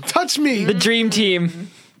 You're gonna touch me. The dream team.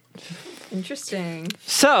 Interesting.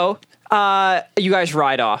 So, you guys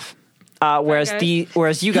ride off. Whereas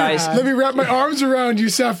you guys, Let me wrap my arms around you,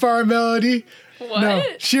 Sapphire Melody. What? No,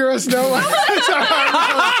 Shiros, no.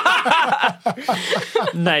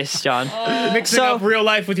 nice, John. Mixing So- up real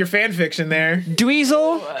life with your fan fiction there.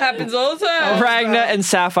 Dweezil, Happens all the time. Ragna, and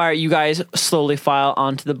Sapphire, you guys slowly file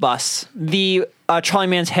onto the bus. The trolley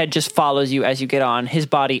man's head just follows you as you get on, his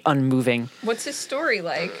body unmoving. What's his story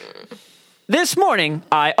like? This morning,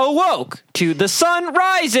 I awoke to the sun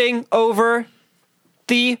rising over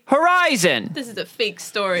the horizon. This is a fake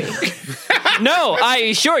story. No, I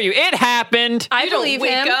assure you, it happened. I You don't believe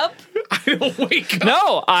wake him. up. I don't wake up.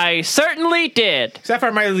 No, I certainly did.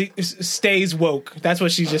 Sapphire Miley stays woke. That's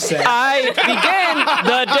what she just said. I began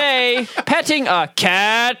the day petting a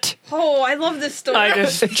cat. Oh, I love this story. I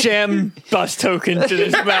just jam bus tokens in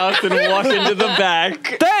his mouth and walk into the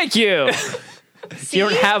back. Thank you. You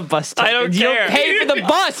don't have bus tokens. I don't You care. don't pay for the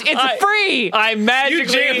bus. It's free. I magically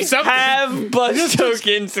jam something. have bus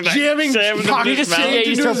tokens and jamming I jam them pocket in You his just mouth. you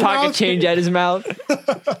into throw his pocket mouth. change at his mouth.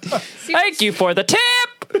 Thank you for the tip.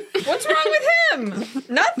 What's wrong with him?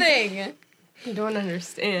 Nothing. You don't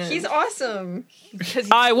understand. He's awesome. Because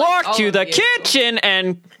he's I like walked all to of the you. kitchen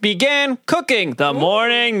and began cooking the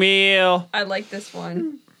morning meal, I like this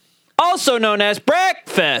one. also known as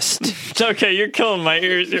breakfast. It's okay, you're killing my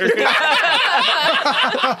ears here.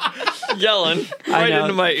 Yelling I right know.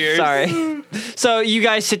 into my ears. Sorry. So you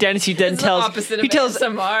guys sit down and he then It's tells the opposite of he tells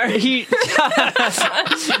ASMR. he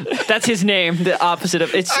that's his name. The opposite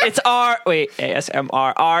of it's R. Wait,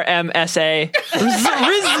 ASMR, RMSA,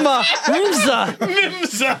 Rimza.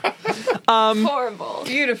 Horrible.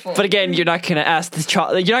 Beautiful. But again, you're not gonna ask this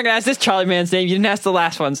Charlie man's name. You didn't ask the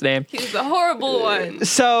last one's name. He's the horrible one.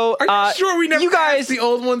 So Are you sure we never you guys asked the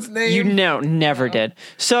old one's name? you know never did.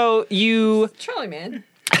 So you Charlie Man.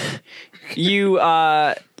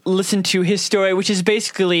 listen to his story, which is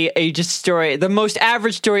basically a just story, the most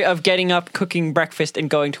average story of getting up, cooking breakfast, and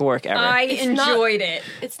going to work ever. I It's not- enjoyed it.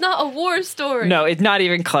 It's not a war story. No, it's not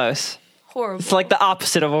even close. Horrible. It's like the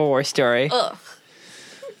opposite of a war story. Ugh.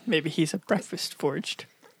 Maybe he's a breakfast forged.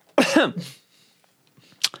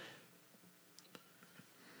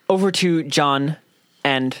 Over to John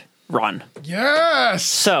and Ron. Yes.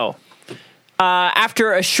 So,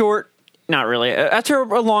 after a short, not really, after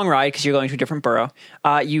a long ride, because you're going to a different borough,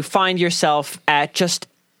 you find yourself at just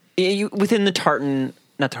within the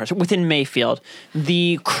within Mayfield,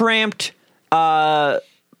 the cramped,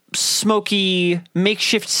 smoky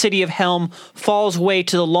makeshift city of Helm falls way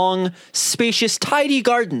to the long, spacious, tidy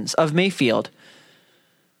gardens of Mayfield.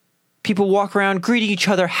 People walk around greeting each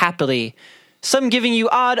other happily. some giving you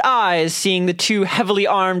odd eyes seeing the two heavily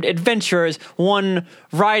armed adventurers, one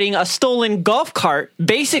riding a stolen golf cart,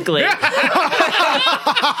 basically,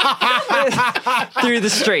 through the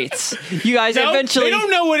streets. You guys No, eventually... they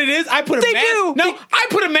don't know what it is. I put a They mask. do. No, I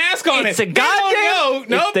put a mask on It's it. a They don't goddamn...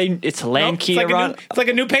 know. Nope. It's a land Nope. key It's like, around... it's like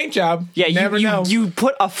a new paint job. Yeah, Never know. you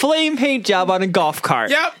put a flame paint job on a golf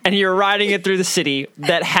cart. Yep. And you're riding it through the city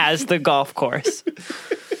that has the golf course.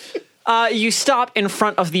 You stop in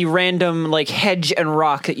front of the random like hedge and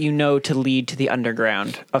rock that you know to lead to the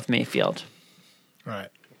underground of Mayfield. All right.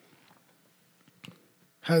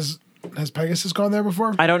 Has Pegasus gone there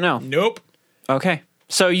before? I don't know. Nope. Okay.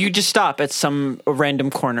 So you just stop at some random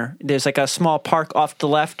corner. There's like a small park off to the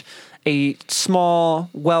left, a small,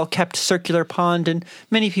 well-kept circular pond, and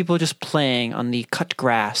many people just playing on the cut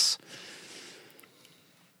grass.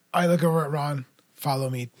 I look over at Ron. Follow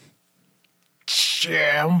me.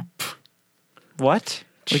 Champ. What?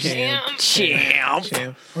 Damn. Champ.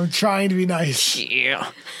 Damn. I'm trying to be nice. Yeah.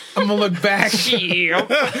 I'm gonna look back. Champ.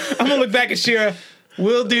 I'm gonna look back at Shira.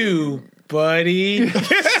 Will do, buddy.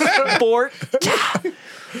 Sport.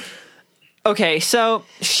 Okay, so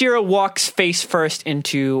Shira walks face first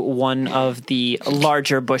into one of the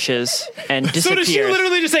larger bushes and So disappears. does she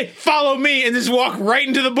literally just say, "Follow me," and just walk right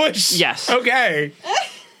into the bush? Yes. Okay.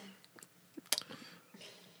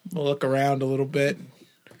 We'll look around a little bit.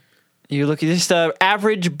 You look at just an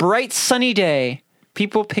average, bright, sunny day.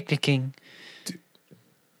 People picnicking.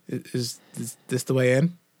 Is this the way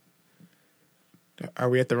in? Are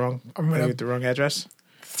we at the wrong? I'm gonna- Are we at the wrong address?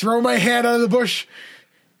 Throw my hand out of the bush.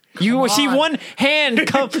 You will see on. one hand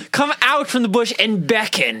come out from the bush and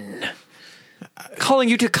beckon, calling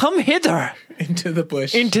you to come hither Into the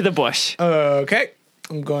bush. into the bush. Okay.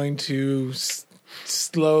 I'm going to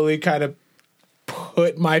slowly kind of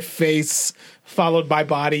put my face, followed by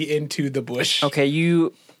body, into the bush. Okay,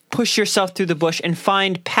 you push yourself through the bush and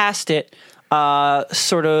find past it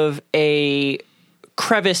sort of a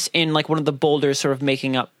crevice in like one of the boulders sort of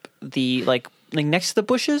making up the like next to the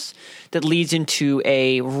bushes that leads into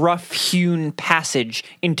a rough-hewn passage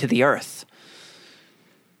into the earth.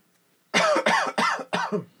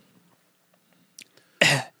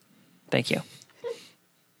 Thank you.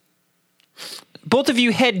 Both of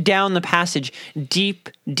you head down the passage deep,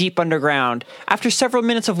 deep underground. After several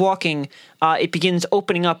minutes of walking, it begins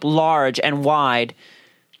opening up large and wide.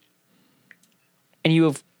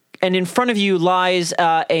 And in front of you lies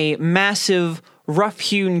a massive,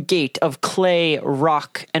 rough-hewn gate of clay,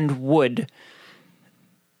 rock, and wood.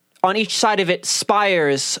 On each side of it,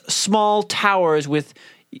 spires, small towers with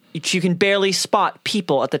which you can barely spot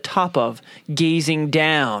people at the top of, gazing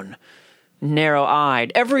down,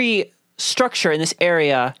 narrow-eyed. Every structure in this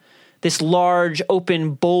area, this large,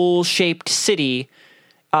 open, bowl-shaped city,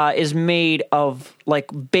 is made of like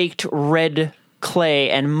baked red clay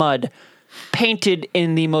and mud, painted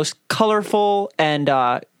in the most colorful and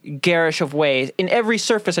garish of ways. In every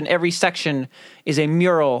surface and every section is a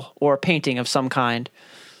mural or a painting of some kind.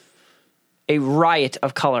 A riot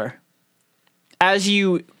of color. As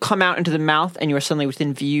you come out into the mouth and you are suddenly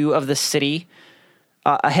within view of the city,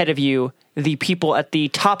 ahead of you, the people at the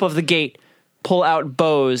top of the gate pull out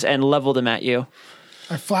bows and level them at you.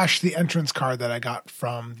 I flashed the entrance card that I got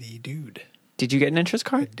from the dude. Did you get an entrance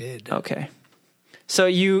card? I did. Okay. So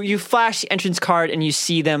you flash the entrance card and you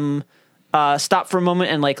see them stop for a moment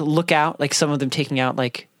and like look out, like some of them taking out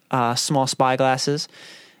like small spy glasses.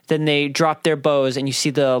 Then they drop their bows and you see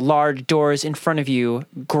the large doors in front of you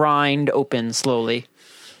grind open slowly.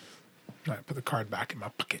 I put the card back in my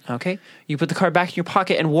pocket. Okay. You put the card back in your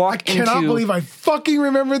pocket and walk I cannot into... believe I fucking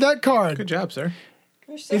remember that card. Good job, sir.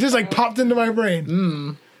 It just like popped into my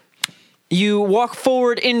brain. You walk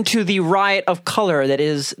forward into the riot of color that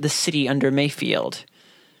is the city under Mayfield.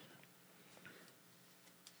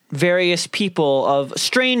 Various people of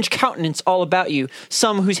strange countenance all about you,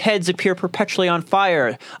 some whose heads appear perpetually on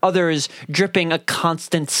fire, others dripping a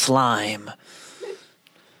constant slime.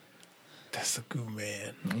 That's a good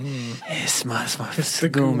man. It's the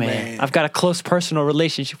goo man. I've got a close personal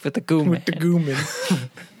relationship with the goo man. With the gooman.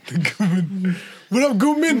 What up,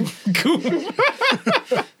 Gooman?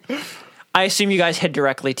 I assume you guys head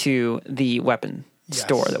directly to the weapon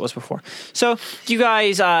store that was before. So you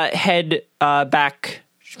guys head back,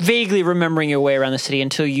 vaguely remembering your way around the city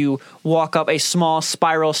until you walk up a small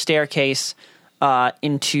spiral staircase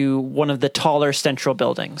into one of the taller central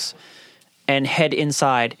buildings and head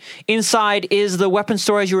inside. Inside is the weapon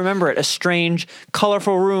store as you remember it, a strange,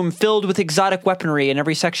 colorful room filled with exotic weaponry in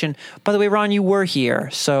every section. By the way, Ron, you were here,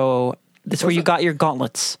 so that's where you got your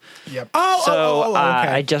gauntlets. Yep. Okay.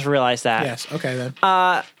 I just realized that. Yes. Okay then.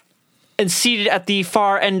 And seated at the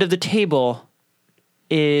far end of the table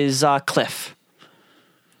is Cliff.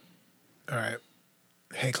 All right.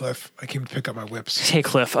 Hey, Cliff. I came to pick up my whips. Hey,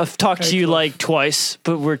 Cliff. I've talked to you like twice,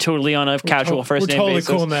 but we're totally on a casual first We're name totally basis.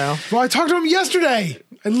 cool now. Well, I talked to him yesterday.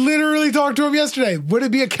 I literally talked to him yesterday. Would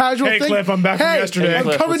it be a casual Hey, thing? Cliff, I'm back from yesterday. I'm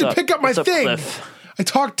Cliff, coming what's to up? pick up my What's up, thing. Cliff? I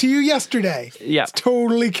talked to you yesterday. Yeah. It's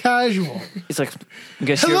totally casual. He's like, I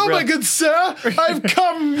guess Hello, you're real- my good sir. I've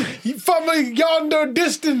come from a yonder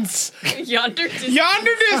distance. Yonder distance.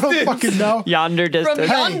 Yonder I don't distance. fucking know. Yonder From distance.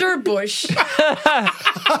 yonder bush.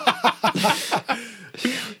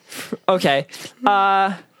 Okay.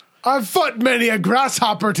 I've fought many a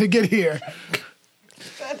grasshopper to get here.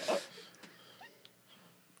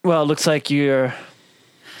 Well, it looks like you're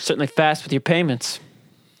certainly fast with your payments.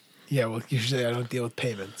 Yeah, well, usually I don't deal with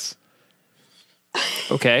payments.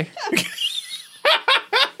 Okay.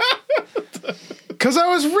 Because I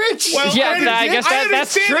was rich. Well, Yeah, I I guess understand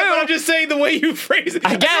that's that, true. but I'm just saying the way you phrase it.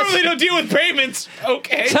 I guess. normally don't deal with payments.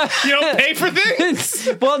 Okay. You don't pay for things?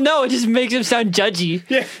 Well, no, it just makes him sound judgy.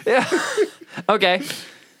 Yeah. Okay.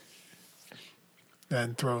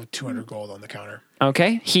 Then throw 200 gold on the counter.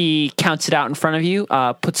 Okay. He counts it out in front of you,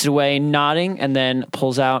 puts it away, nodding, and then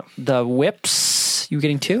pulls out the whips. You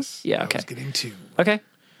getting two? Yeah, I okay. was getting 2. Okay.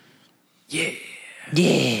 Yeah.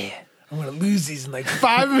 Yeah. I'm going to lose these in like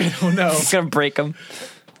 5 minutes. Oh, no. It's going to break him.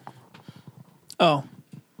 Oh.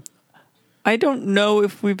 I don't know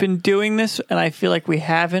if we've been doing this, and I feel like we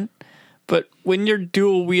haven't, but when you're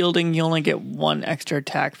dual wielding, you only get 1 extra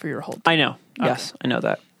attack for your whole I know. Yes, I know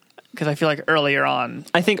that. Because I feel like earlier on,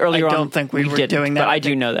 I think earlier I on don't think we were didn't, doing that. but I I do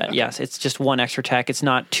think- know that. Yes, it's just 1 extra attack. It's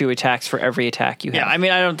not 2 attacks for every attack you have. yeah, I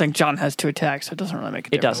mean, I don't think John has 2 attacks, so it doesn't really make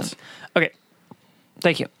a It difference. doesn't. Okay.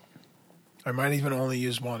 Thank you. I might even only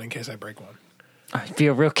use 1 in case I break one. Be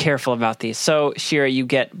real careful about these. So, Shira, you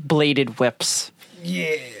get bladed whips.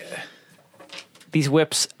 Yeah. These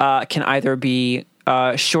whips can either be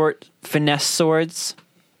short finesse swords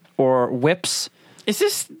or whips. Is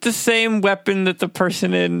this the same weapon that the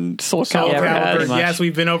person in Soul Calibur pretty has? much. Yes,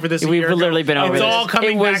 we've been over this. We've literally been over It's this. all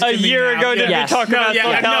coming It was back to A me year now. ago, did Yes. we talk No, about yeah,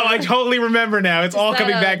 Soul no, I Calibur? totally remember now. It's all that,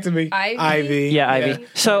 coming back to me. Ivy? Yeah, Ivy.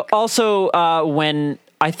 So, also, when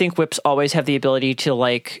I think whips always have the ability to,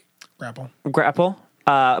 like, Grapple. grapple,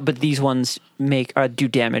 but these ones do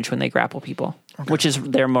damage when they grapple people, which is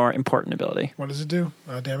their more important ability. What does it do?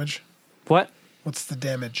 Damage? What? What's the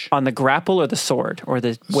damage? On the grapple or the sword or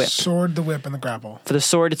the whip? Sword, the whip, and the grapple. For the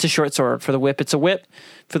sword, it's a short sword. For the whip, it's a whip.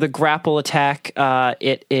 For the grapple attack,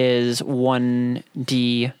 it is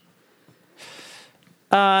 1d.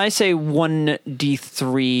 I say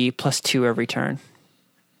 1d3 plus 2 every turn.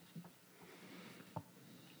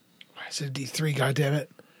 I said D3, goddammit.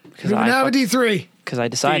 Because You don't have a D3. I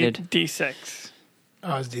decided. D6.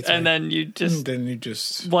 Oh, it's D3. And then you just Then you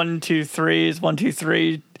just 1, 2, 3 is 1, 2,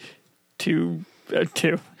 3, 2,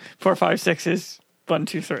 2, 4, 5, 6 is 1,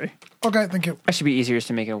 2, 3. Okay, thank you. That should be easier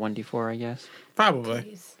to make it a 1d4, I guess.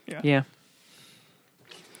 probably. Yeah.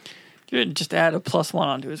 You didn't just add a +1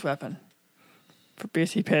 onto his weapon.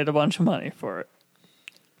 Because he paid a bunch of money for it.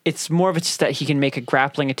 It's more of just that he can make a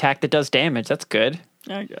grappling attack that does damage. That's good.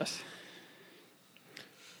 I guess.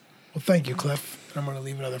 Well, thank you, Cliff. I'm going to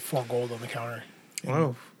leave another 4 gold on the counter.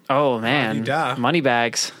 Whoa. Oh, man. La-di-da. Money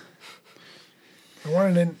bags. I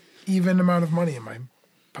wanted an even amount of money in my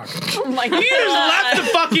pocket. Oh my You just left the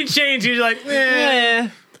fucking change. You're like, eh.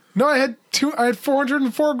 No, I had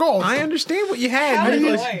 404 gold. I understand what you had.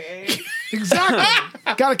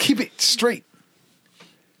 Exactly. Got to keep it straight.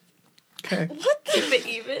 Okay. Keep it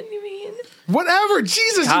even, you mean? Whatever.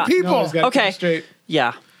 Jesus, Ah, you people. No, it's got to Okay. keep straight.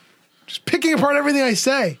 Yeah. Just picking apart everything I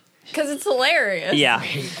say. Because it's hilarious. Yeah.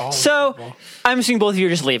 All So, people. I'm assuming both of you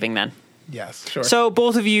are just leaving then. Yes. Sure. So,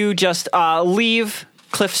 both of you just leave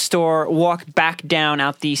Cliff's store, walk back down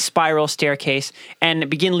out the spiral staircase, and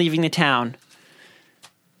begin leaving the town.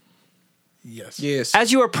 Yes. Yes.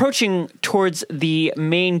 As you are approaching towards the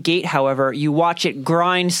main gate, however, you watch it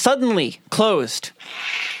grind suddenly closed.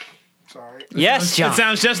 Sorry. Yes, John. It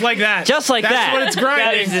sounds just like that. Just like That's that. what it's grinding.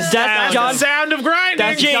 That is the That's sound. John- the sound of grinding.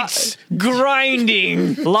 That's Gates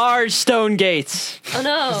grinding. Large stone gates. Oh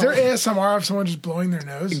no. Is there ASMR of someone just blowing their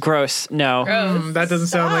nose? Gross. No. That doesn't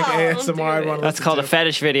sound like Stop. ASMR. Don't do I it. want to That's called a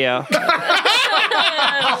fetish video.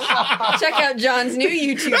 Check out John's new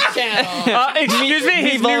YouTube channel. Excuse me,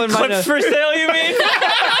 his blowing new my clips nose. for sale, you mean?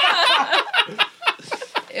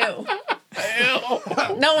 Ew.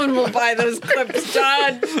 No one will buy those clips,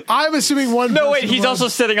 John. I'm assuming one. No, wait, person he's was. also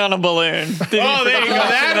sitting on a balloon. Oh, there you go.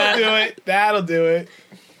 That'll do it. That'll do it.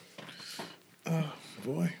 Oh,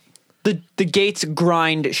 boy. The gates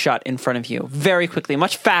grind shut in front of you very quickly,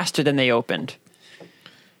 much faster than they opened.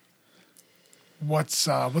 What's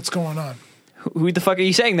going on? Who the fuck are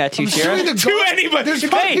you saying that to, Shira? To anybody. There's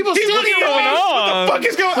probably people he's standing looking around. around. What the fuck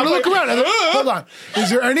is going on? I'm gonna look around. Hold on. Is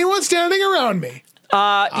there anyone standing around me?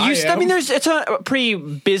 I am. mean, it's a pretty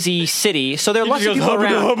busy city, so there are lots of goes, people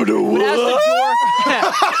around. But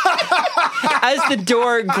as the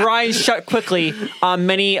door grinds shut quickly,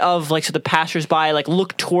 many of so the passersby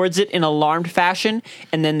look towards it in alarmed fashion,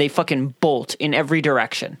 and then they fucking bolt in every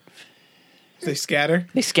direction. They scatter.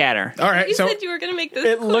 They scatter. All right, You so said you were going to make this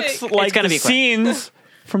It quick. looks like gonna the be quick. scenes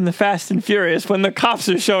from the Fast and Furious when the cops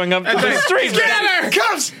are showing up to the street. scatter.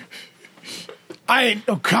 Cops! I ain't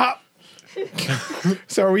no cop.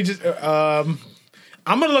 So are we just? I'm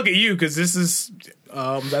gonna look at you because this is.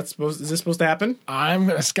 Is this supposed to happen? I'm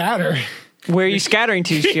gonna scatter. Where are you scattering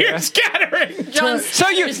to, Shira? You're scattering. John's So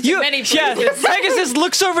you many yeah, places. Pegasus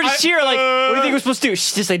looks over to Shira what do you think we're supposed to do?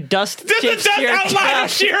 She's just dust. This is just Shira outline down.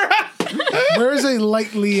 of Shira. Where is a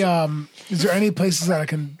lightly? Is there any places that I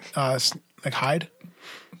can hide?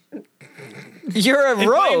 You're a Plain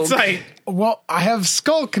rogue. sight. Well, I have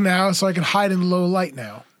skulk now, so I can hide in low light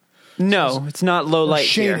now. No, it's not low light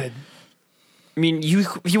Shaded. here. I mean,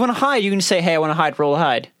 if you want to hide, you can say, "Hey, I want to hide." Roll a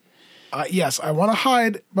hide. Yes, I want to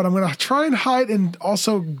hide, but I'm going to try and hide and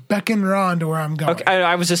also beckon Ron to where I'm going. Okay,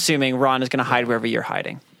 I was assuming Ron is going to hide wherever you're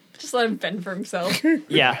hiding. Just let him fend for himself.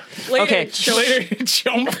 Yeah. Later, Okay. Later,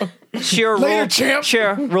 jump. Shira, Later, roll. champ.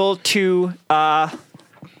 Shira, roll 2.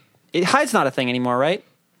 Hide's not a thing anymore, right?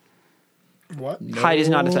 What? Hide is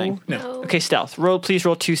not a thing. No. Okay, stealth. Please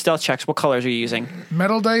roll 2 stealth checks. What colors are you using?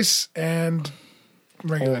 Metal dice and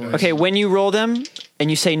regular dice. Okay, when you roll them and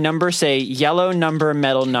you say number, say yellow number,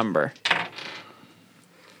 metal number.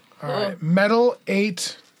 All right. Metal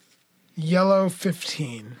 8, yellow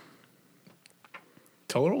 15.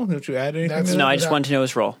 Total? Don't you add anything? That's- to No, that? I just wanted to know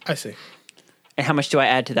his roll. I see. And how much do I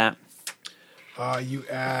add to that? You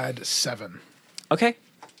add 7. Okay.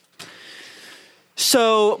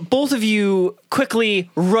 So both of you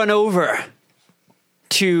quickly run over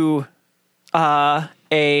to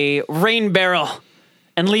a rain barrel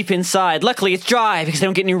and leap inside. Luckily, it's dry because they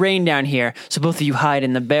don't get any rain down here. So both of you hide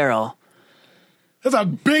in the barrel. That's a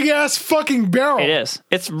big ass fucking barrel. It is.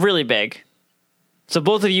 It's really big. So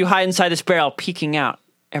both of you hide inside this barrel, peeking out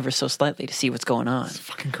ever so slightly to see what's going on.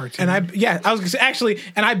 Fucking cartoon. And I was gonna say, actually,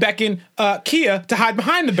 and I beckon Kia to hide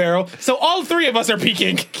behind the barrel, so all 3 of us are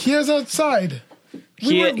peeking. Kia's outside.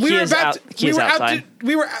 Kia's outside.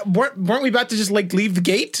 Weren't we about to just leave the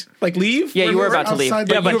gate? Leave? Yeah, you were We're about to leave. outside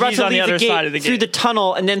Yeah, the but you were about he's to on the leave other the side of the gate through gate. the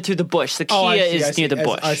tunnel and then through the bush. The Kia Oh, I see, is near the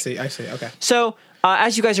bush. I see. Okay. So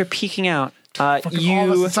as you guys are peeking out, Fucking all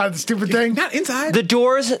of us you inside the stupid thing. Not inside. the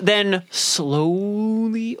doors then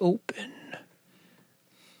slowly open,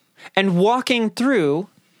 and walking through,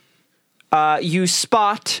 you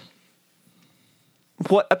spot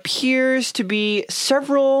what appears to be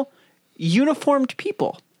several uniformed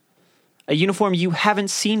people. A uniform you haven't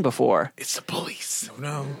seen before. It's the police. Oh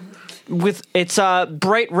no. With it's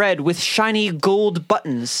bright red with shiny gold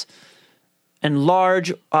buttons and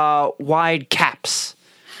large wide caps.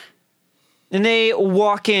 And they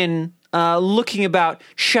walk in looking about,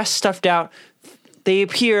 chest stuffed out. They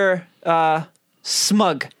appear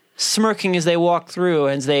smug, smirking as they walk through,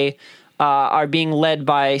 as they are being led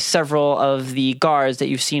by several of the guards that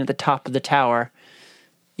you've seen at the top of the tower.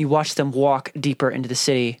 You watch them walk deeper into the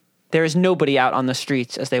city. There is nobody out on the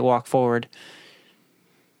streets as they walk forward.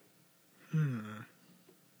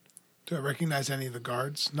 Do I recognize any of the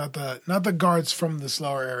guards? Not the guards from the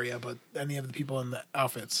slower area, but any of the people in the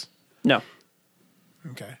outfits. No.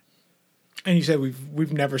 Okay. And you said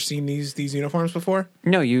we've never seen these uniforms before?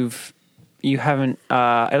 No, you haven't.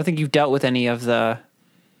 I don't think you've dealt with any of the.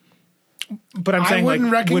 But I'm I saying, wouldn't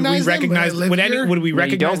would we recognize them, but I recognize? live here? Would we You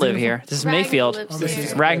recognize? don't live them? here. This is Ragnar Mayfield. lives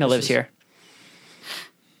here. Ragnar lives here.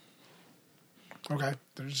 Okay.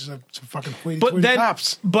 There's just some fucking hoity But then,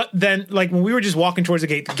 cops. when we were just walking towards the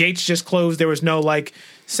gate, the gates just closed. There was no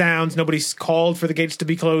sounds. Nobody's called for the gates to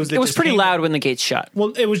be closed. It was just pretty came. loud when the gates shut. Well,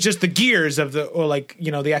 it was just the gears of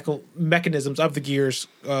the actual mechanisms of the gears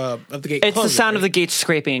of the gate. It's the closing, sound of right? the gates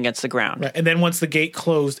scraping against the ground. Right. And then once the gate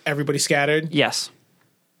closed, everybody scattered. Yes.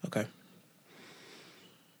 Okay.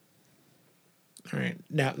 All right.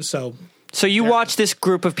 Now, so So you watch this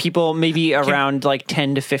group of people, maybe around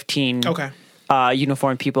 10 to 15 okay,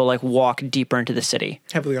 uniformed people, walk deeper into the city.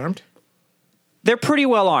 heavily armed. They're pretty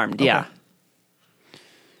well armed, yeah.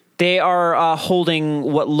 They are holding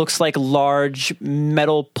what looks like large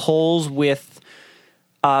metal poles with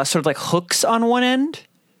sort of like hooks on one end.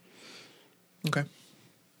 Okay.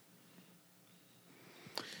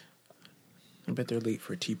 I bet they're late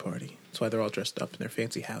for a tea party. That's why they're all dressed up in their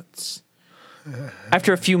fancy hats.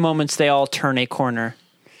 After a few moments, they all turn a corner.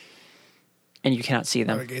 and you cannot see Are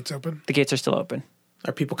the them. gates open? The gates are still open.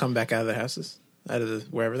 Are people coming back out of their houses? Out of the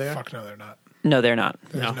wherever they are? Fuck no, they're not. No, they're not.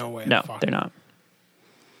 There's no way. No, Fuck. they're not.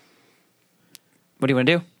 What do you want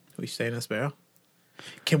to do? We stay in this barrel?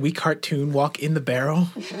 Can we cartoon walk in the barrel?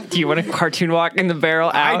 Do you want to cartoon walk in the barrel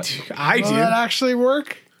out? I Will that do. actually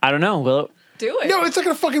work? I don't know. Will it? Do it. No, it's not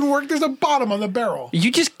gonna fucking work. There's a bottom on the barrel.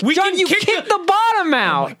 You just John, can you kick kicked the bottom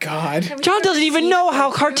out. Oh my God. John doesn't even know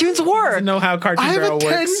how cartoons work. Know how cartoon I have barrel a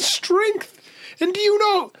 10 works. strength. And do you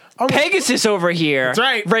know? Pegasus over here, That's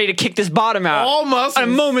right. ready to kick this bottom out All muscles. on a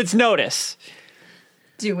moment's notice.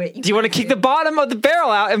 Do it. Do you want to kick the bottom of the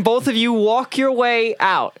barrel out, and both of you walk your way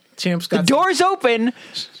out? Champ's The got door's open.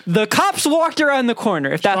 The cops walked around the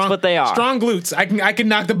corner. If that's what they are. Strong glutes. I can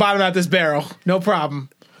knock the bottom out this barrel. No problem.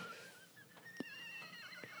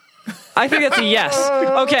 I think that's a yes.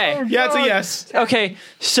 Okay. Yeah, it's a yes. Okay.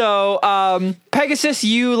 So, Pegasus,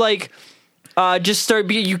 you just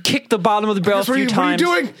start. You kick the bottom of the barrel a few What are you times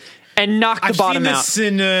doing? and knock the I've bottom seen out. this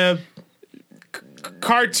in a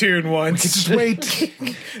cartoon once. Just wait.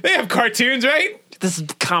 They have cartoons, right? This is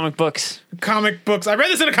comic books. Comic books. I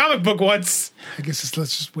read this in a comic book once. I guess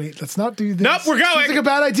let's just wait. Let's not do this. Nope, we're going. Seems like a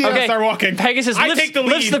bad idea. Okay. Start walking. Pegasus I lifts, take the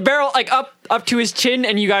lifts lead. the barrel up to his chin,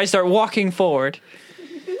 and you guys start walking forward.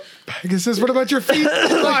 Pegasus, what about your feet?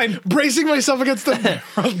 Fine. Bracing myself against the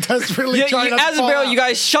barrel, desperately Yeah, trying not to as a fall barrel, out. you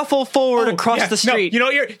guys shuffle forward across Yeah, the street. No,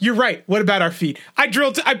 you know, you're right. What about our feet? I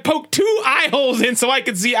poked 2 eye holes in so I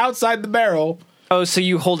could see outside the barrel. Oh, so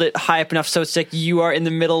you hold it high up enough so it's like you are in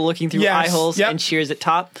the middle looking through Yes, eye holes yep. and Shear's at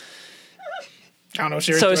top. I don't know,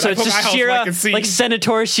 Shira. So I it's poke eye just holes so I Shira, can see. like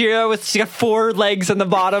Senator Shira with she's got 4 legs on the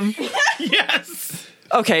bottom. Yes.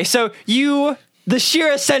 Okay, so you, the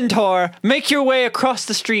Shira Centaur, make your way across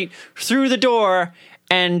the street through the door,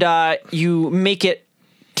 and you make it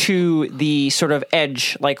to the sort of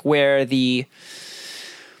edge, like where the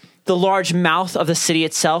large mouth of the city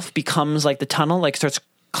itself becomes like the tunnel, like starts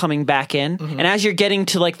coming back in. Mm-hmm. And as you're getting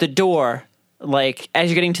to like the door, like as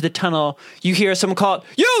you're getting to the tunnel, you hear someone call out,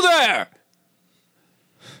 "You there!"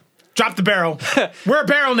 Drop the barrel. We're a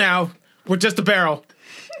barrel now. We're just a barrel.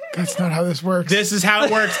 That's not how this works. This is how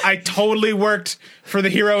it works. I totally worked for the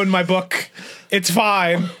hero in my book. It's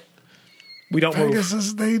fine. We don't move.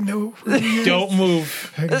 Pegasus, they know. who he is. Don't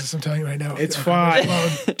move. Pegasus, I'm telling you right now. It's you're fine. alone.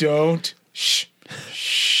 Don't. Shh.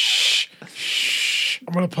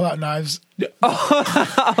 I'm gonna pull out knives.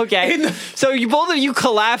 Okay. So you both of you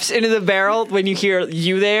collapse into the barrel when you hear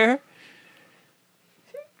 "you there."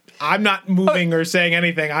 I'm not moving or saying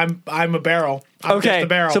anything. I'm a barrel. I'm Okay. just a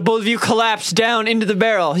barrel. So both of you collapse down into the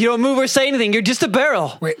barrel. You don't move or say anything. You're just a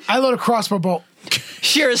barrel. Wait, I load a crossbow bolt.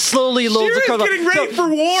 Shira slowly loads Shira's the crossbow. getting ready for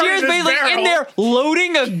war Shira's in this basically barrel. in there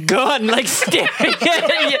loading a gun, like staring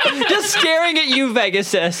at you, just staring at you,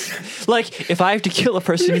 Pegasus. Like, if I have to kill a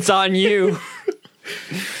person, it's on you.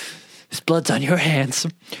 This blood's on your hands.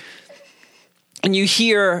 And you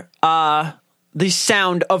hear the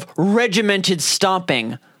sound of regimented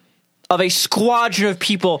stomping of a squadron of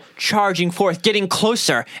people charging forth, getting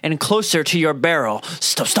closer and closer to your barrel.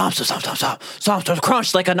 Stomp, stomp, stomp, stomp, stomp, stomp, stomp,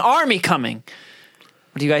 crunch, like an army coming.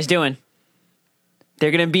 What are you guys doing?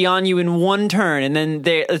 They're going to be on you in one turn, and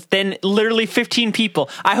then literally 15 people.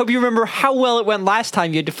 I hope you remember how well it went last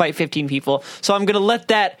time you had to fight 15 people, so I'm going to let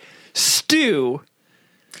that stew.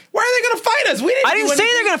 Why are they going to fight us? I didn't say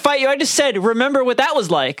they're going to fight you. I just said, remember what that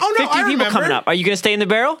was like. Oh, no, 15 I people remember. coming up. Are you going to stay in the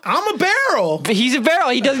barrel? I'm a barrel. He's a barrel.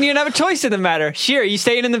 He doesn't even have a choice in the matter. Sheer, you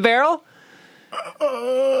staying in the barrel?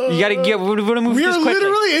 You got to get. We want to move We this are quickly.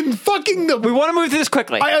 literally in fucking the. We want to move through this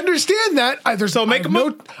quickly. I understand that. So make I have a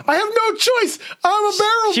move. I have no choice. I'm a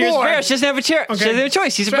barrel Sheer's a boy. barrel. She doesn't have a chair. She doesn't have a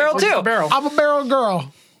choice. He's a barrel We're just too. a barrel. I'm a barrel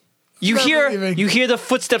girl. You Never hear leaving. you hear the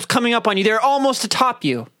footsteps coming up on you. They're almost atop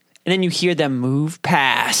you, and then you hear them move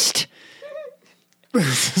past.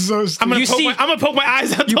 So I'm gonna You poke my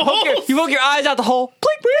eyes out the hole. You poke your eyes out the hole.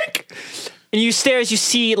 Blink, blink. And you stare as you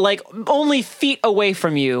see, like, only feet away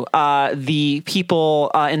from you, the people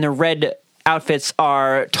in the red outfits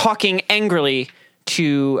are talking angrily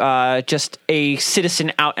to just a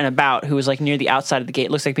citizen out and about who is, like, near the outside of the gate.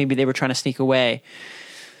 It looks like maybe they were trying to sneak away.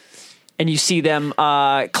 And you see them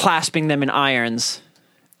clasping them in irons.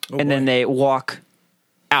 And then they walk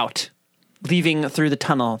out, leaving through the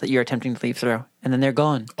tunnel that you're attempting to leave through. And then they're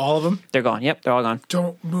gone. All of them. They're gone. Yep, they're all gone.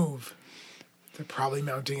 don't move. They're probably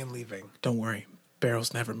mounting and leaving. Don't worry.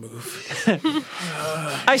 Barrels never move.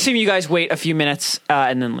 I assume you guys wait a few minutes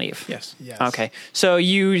and then leave. Yes. Yes. Okay. So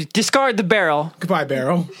you discard the barrel, Goodbye,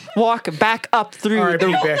 barrel. walk back up through R.I.P.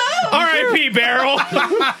 the barrel. R.I.P. barrel.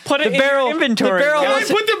 put it barrel in inventory. The barrel Can I was,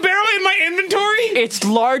 put the barrel in my inventory? it's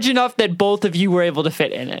large enough that both of you were able to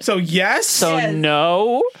fit in it. So yes. So Yes.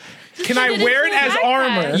 no. Can I wear it as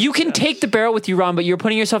armor? You can take the barrel with you, Ron, but you're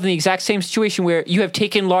putting yourself in the exact same situation where you have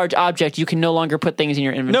taken large objects. You can no longer put things in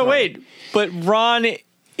your inventory. No, wait. But Ron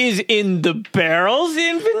is in the barrel's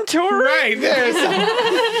inventory?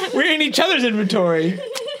 Right, we're in each other's inventory.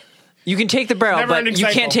 You can take the barrel, but Never-ending you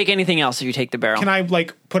cycle. can't take anything else if you take the barrel. Can I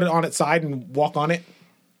like put it on its side and walk on it?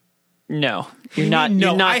 No, you're you not. mean no?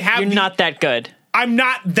 You're not. I have You're the- not that good. I'm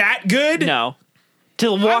not that good. No.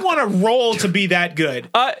 To I walk. want to roll to be that good.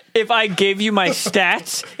 If I gave you my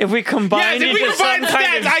stats, if we combine Yes, if we into combine some kind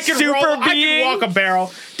stats, of I can super roll. I being, can walk a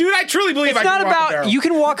barrel, dude. I truly believe It's I not can walk a about barrel. you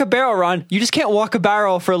can walk a barrel, Ron. You just can't walk a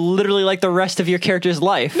barrel for literally like the rest of your character's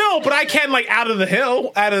life. No, but I can like out of the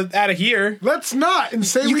hill, out of here. Let's not and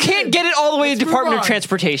say You we can't did. get it all the way to Let's move Department of on.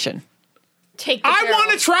 Transportation. Take the I barrel.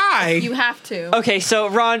 want to try. You have to. Okay, so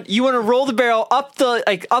Ron, you want to roll the barrel up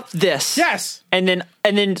up this. Yes. And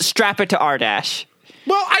then strap it to R-Dash.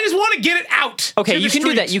 Well, I just want to get it out. Okay, to the you can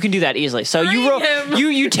do that. street. You can do that easily. So you roll, him.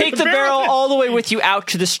 you take the barrel all the way with you out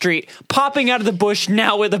to the street, popping out of the bush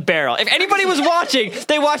now with a barrel. If anybody was watching,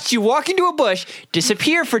 they watched you walk into a bush,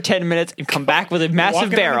 disappear for 10 minutes, and come back with a massive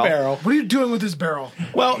Walking on the barrel. What are you doing with this barrel?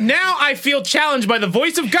 Well, now I feel challenged by the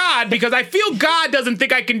voice of God because I feel God doesn't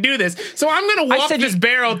think I can do this. So I'm going to walk said this you-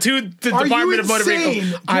 barrel to the Are you Department of Motor insane? Vehicles. Do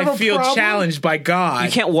you I have a feel problem? challenged by God.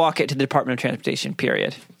 You can't walk it to the Department of Transportation,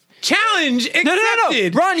 period. Challenge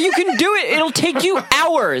accepted. No. Ron, you can do it. It'll take you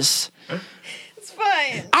hours. It's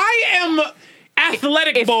fine. I am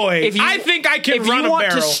athletic boy. If you- I think I can If run you a want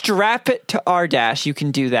barrel. to strap it to R-Dash, you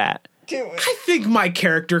can do that. I think my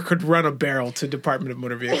character could run a barrel to Department of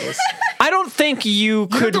Motor Vehicles. I don't think you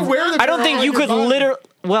could. to wear the I don't barrel think on you your could body. literally.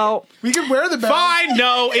 Well, We can wear the barrel. Fine,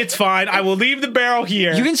 no, it's fine. I will leave the barrel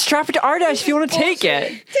here. you can strap it to R-Dash if you want to take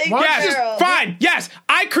it. Take Why the don't you barrel. Fine. Yes,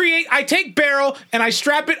 I take barrel and I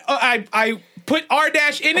strap it. I put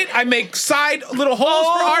R-Dash in it. I make side little holes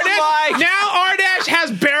for Oh R-Dash. my- Now R-Dash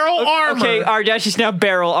has barrel armor. Okay, R-Dash is now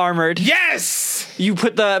barrel armored. Yes. You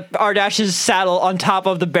put the R-Dash's saddle on top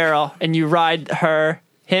of the barrel and you ride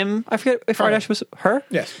him. I forget if R-Dash was her.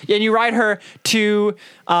 Yes. Yeah, and you ride her to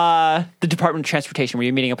the Department of Transportation where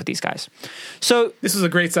you're meeting up with these guys. So This is a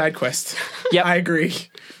great side quest. Yep. I agree.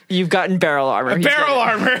 you've gotten barrel armor. He Barrel said it.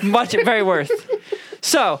 armor. Much, very worth.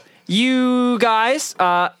 So you guys,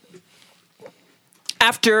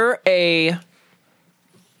 after a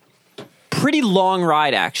pretty long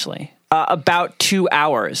ride, actually, about 2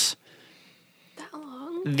 hours, That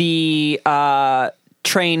long? the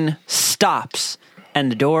train stops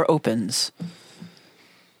and the door opens.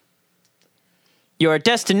 Your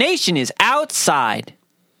destination is outside.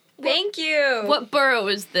 Thank you. What borough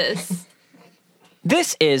is this?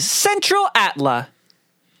 This is Central Atla.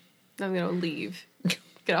 I'm gonna leave.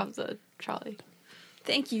 Get off the trolley.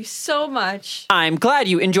 Thank you so much. I'm glad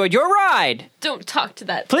you enjoyed your ride. Don't talk to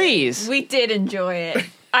that. Please. We did enjoy it.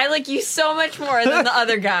 I like you so much more than the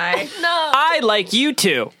other guy. No. I like you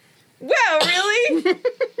too. Wow, really?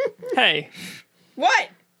 Hey, What?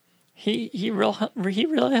 he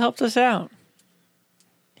really helped us out.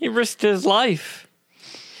 He risked his life.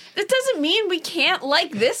 That doesn't mean we can't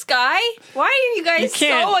like this guy. Why are you guys You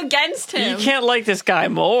can't- so against him? You can't like this guy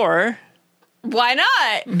more. Why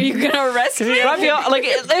not? Are you gonna arrest me? But I feel like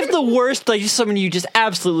if the worst, like someone you just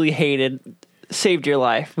absolutely hated, saved your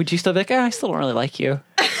life, would you still be like, I still don't really like you?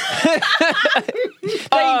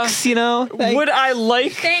 Thanks, you know. Thanks. Would I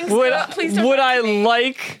like? Thanks, Would, no, please don't would talk I to me.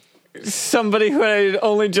 like somebody who I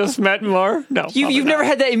only just met more? No. probably You've not. never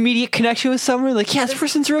had that immediate connection with someone? Like, yeah, this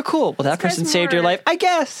person's real cool. Well, that guy's person saved your more- life, I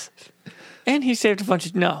guess. And he saved a bunch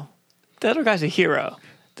of. No, the other guy's a hero.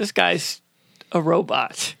 This guy's a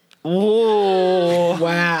robot. Whoa.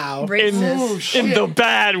 Wow. Racist. In the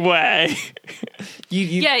bad way. You,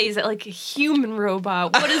 Yeah, he's like a human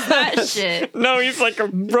robot. What is that shit? No, he's like a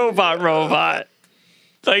robot.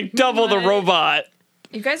 Like double the What? robot.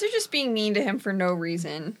 You guys are just being mean to him for no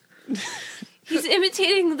reason. He's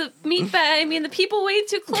imitating the the people way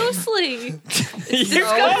too closely. You-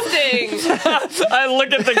 Disgusting. I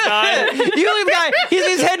look at the guy. You look at the guy,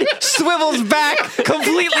 his head swivels back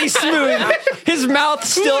completely smooth. His mouth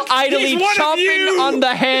still idly He's one of chomping you. on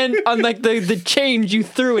the hand, on like the change you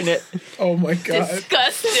threw in it. Oh my god.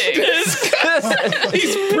 Disgusting.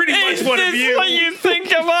 He's pretty much one of This is you. what you think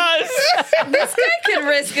of us. This guy could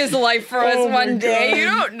risk his life for us Oh my one day. God. You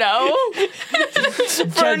don't know.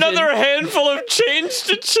 For another handful of change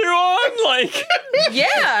to chew on? Like, Yeah.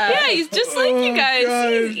 Yeah, he's just like you guys.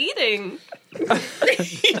 God. He's eating.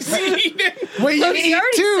 He's eating. Wait, you He eat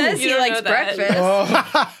already too. says You he don't likes know that.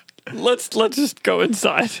 breakfast. let's just go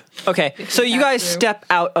inside. Okay, so you guys step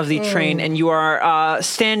out of the train and you are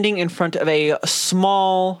standing in front of a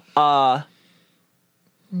small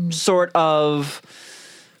sort of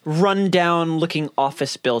rundown looking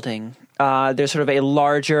office building. There's sort of a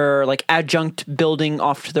larger, like, adjunct building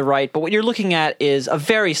off to the right. But what you're looking at is a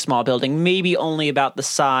very small building, maybe only about the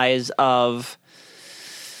size of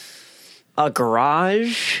a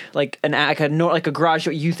garage, like a garage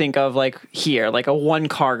that you think of like here, like a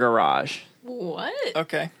 1-car garage. What?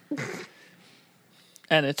 Okay.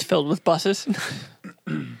 And it's filled with buses.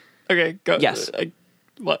 Okay, go. Yes.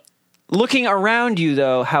 What? Looking around you,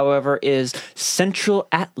 though, however, is Central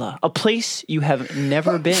Atla, a place you have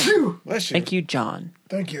never been. Bless you. Thank you, John.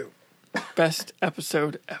 Thank you. Best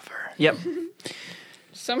episode ever. Yep.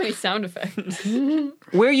 So many sound effects.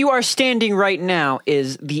 Where you are standing right now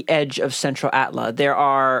is the edge of Central Atla. There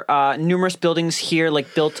are numerous buildings here,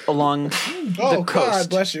 like built along the Oh, coast. God,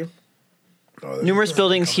 bless you. Numerous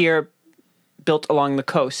buildings here built along the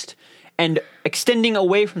coast. And extending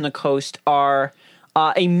away from the coast are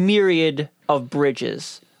a myriad of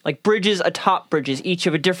bridges. Like bridges atop bridges, each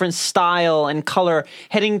of a different style and color,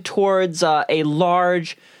 heading towards a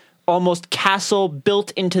large, almost castle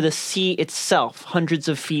built into the sea itself, hundreds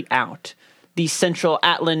of feet out. The Central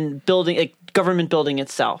Atlan building, government building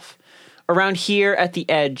itself. Around here at the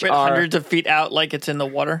edge Wait, are hundreds of feet out, like it's in the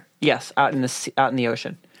water. yes, out in the sea, out in the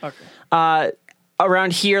ocean. Okay.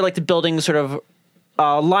 Around here, like the buildings sort of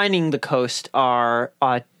lining the coast, are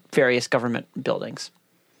various government buildings.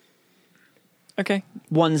 Okay.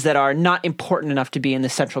 Ones that are not important enough to be in the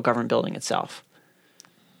central government building itself.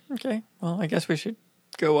 Okay. Well, I guess we should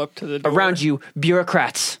go up to the door. Around you,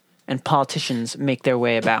 bureaucrats and politicians make their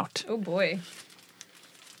way about. Oh boy.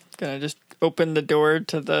 Gonna just open the door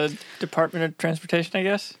to the Department of Transportation, I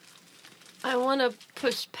guess. I want to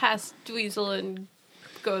push past Dweezil and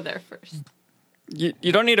go there first. You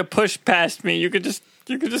don't need to push past me. You could just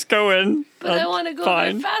go in. But I want to go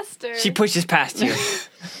fine. there faster. She pushes past you,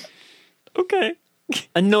 Okay.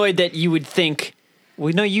 annoyed that you would think,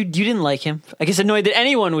 well, no, you didn't like him. I guess annoyed that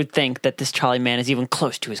anyone would think that this Charlie man is even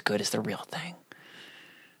close to as good as the real thing.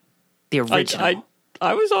 The original.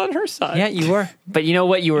 I was on her side. Yeah, you were. But you know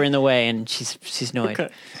what? You were in the way, and she's annoyed. Okay.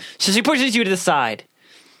 So she pushes you to the side.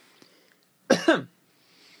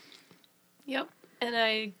 Yep. And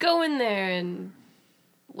I go in there and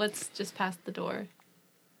what's just past the door?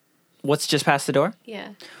 What's just past the door? Yeah.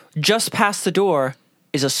 Just past the door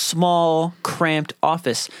is a small, cramped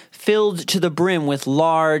office filled to the brim with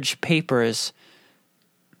large papers,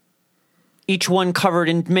 each one covered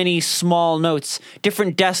in many small notes.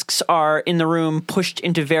 Different desks are in the room, pushed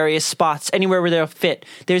into various spots, anywhere where they'll fit.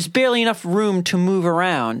 There's barely enough room to move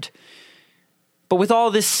around. But with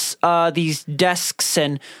all this, these desks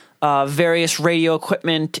and various radio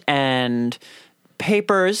equipment and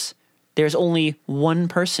papers, there's only one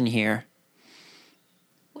person here.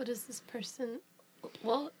 What is this person?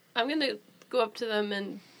 Well, I'm going to go up to them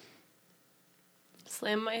and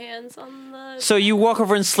slam my hands on the... So you walk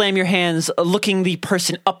over and slam your hands, looking the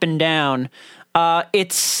person up and down.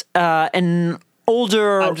 It's an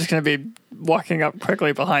older... I'm just going to be walking up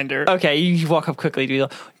quickly behind her. Okay, you walk up quickly.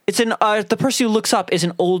 It's the person who looks up is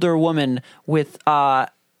an older woman with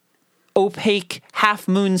opaque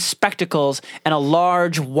half-moon spectacles and a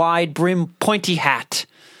large, wide-brim, pointy hat.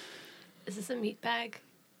 Is this a meat bag?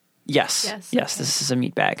 Yes, Yes, yes, okay. this is a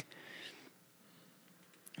meat bag.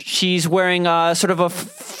 She's wearing sort of a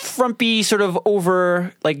frumpy, sort of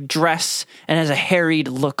over like dress, and has a harried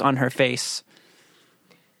look on her face.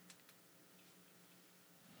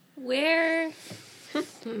 Where?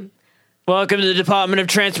 Welcome to the Department of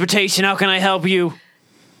Transportation. How can I help you?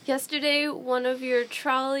 Yesterday, one of your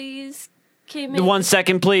trolleys came in. 1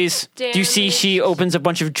 second, please. Do you see Damaged. she opens a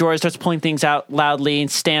bunch of drawers, starts pulling things out loudly,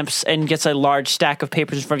 and stamps and gets a large stack of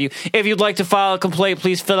papers in front of you. If you'd like to file a complaint,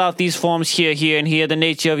 please fill out these forms here, here, and here. The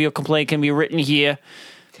nature of your complaint can be written here.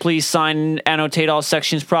 Please sign and annotate all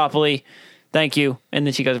sections properly. Thank you. And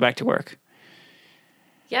then she goes back to work.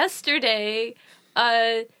 Yesterday,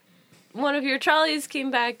 one of your trolleys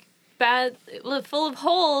came back full of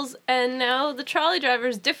holes, and now the trolley driver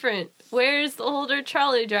is different. Where's the older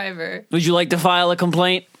trolley driver? Would you like to file a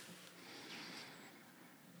complaint?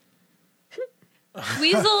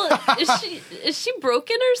 Weasel, is she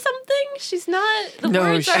broken or something? She's not. The No,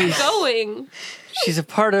 words aren't she's- going. She's a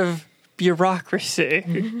part of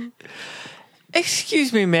bureaucracy.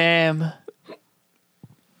 Excuse me, ma'am.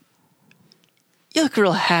 You look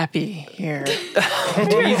real happy here.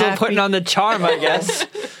 He's putting on the charm, I guess.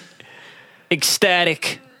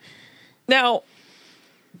 Ecstatic. Now,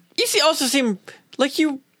 you also seem like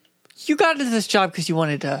you got into this job because you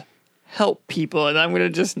wanted to help people, and I'm going to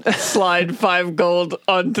just slide 5 gold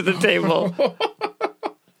onto the table. Am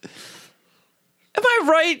I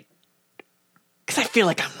right? Because I feel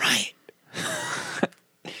like I'm right.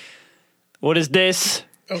 What is this?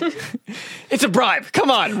 It's a bribe.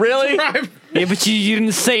 Come on, really? Yeah, but you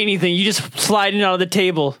didn't say anything. You just slide in out of the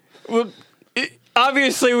table. Well,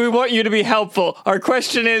 obviously, we want you to be helpful. Our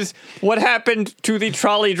question is, what happened to the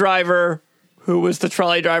trolley driver who was the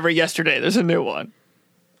trolley driver yesterday? There's a new one.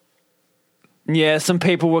 Yeah, some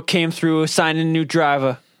paperwork came through assigning a new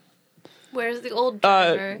driver. Where's the old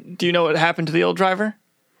driver? Do you know what happened to the old driver?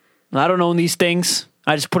 I don't own these things.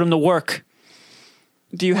 I just put him to work.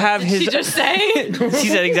 Do you have his... Did she just say? She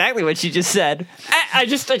said exactly what she just said. I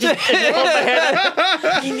just hold my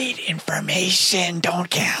head. You need information. Don't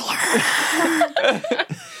kill her.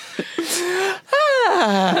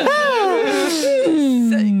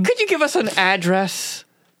 Could you give us an address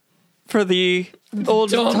for the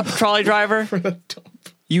old trolley driver?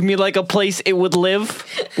 You mean like a place it would live?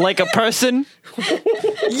 Like a person?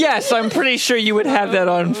 Yes, I'm pretty sure you would have that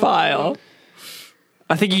on file.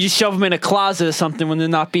 I think you just shove them in a closet or something when they're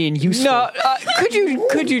not being useful. No,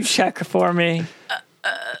 could you check for me?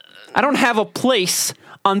 I don't have a place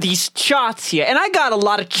on these charts here, and I got a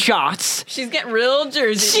lot of charts. She's getting real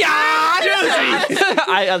Jersey.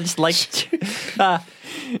 I just like. I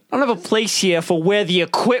don't have a place here for where the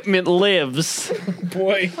equipment lives.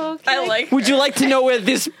 Boy. Okay. I like. Would you like to know where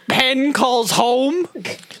this pen calls home?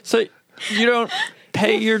 So you don't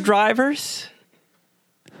pay your drivers?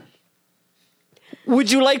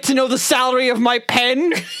 Would you like to know the salary of my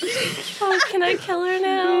pen? Oh, can I kill her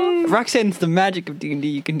now? Roxanne's the magic of D&D.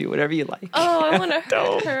 You can do whatever you like. Oh, I want to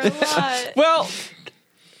hurt her a lot. Well,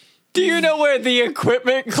 do you know where the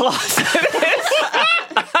equipment closet is?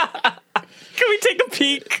 Can we take a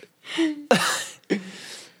peek?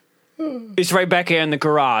 It's right back here in the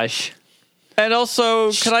garage. And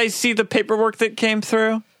also, could I see the paperwork that came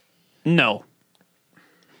through? No.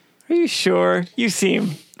 Are you sure? You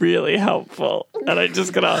seem really helpful. And I'm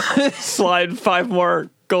just gonna slide 5 more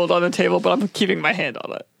gold on the table, but I'm keeping my hand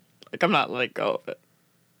on it. Like, I'm not letting go of it.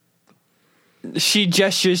 She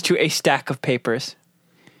gestures to a stack of papers.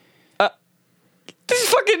 This is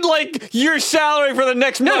fucking like your salary for the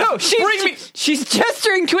next month. No, she's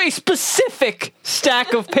gesturing to a specific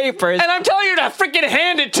stack of papers. And I'm telling you to freaking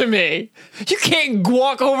hand it to me. You can't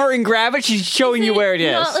walk over and grab it. She's showing you where it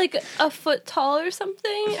is. Not like a foot tall or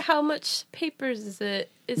something? How much papers is it?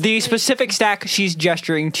 The specific stack she's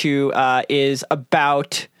gesturing to is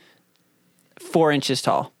about 4 inches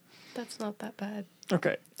tall. That's not that bad.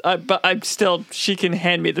 Okay. But I'm still, she can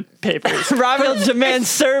hand me the papers. Robin demands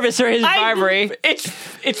service or his bribery. It's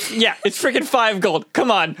freaking 5 gold. Come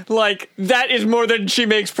on. Like, that is more than she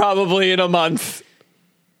makes probably in a month.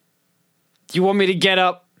 Do you want me to get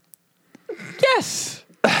up? Yes.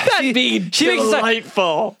 That'd be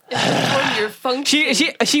delightful. When you're functioning.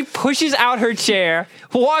 She pushes out her chair,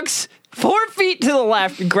 walks 4 feet to the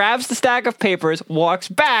left, grabs the stack of papers, walks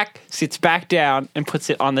back, sits back down, and puts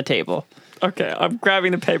it on the table. Okay, I'm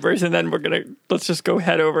grabbing the papers, and then let's just go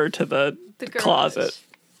head over to the garage. closet.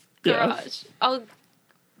 Garage.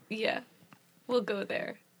 We'll go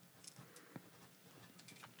there.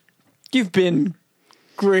 You've been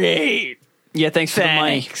great. Yeah, thanks for the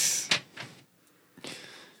money. Thanks.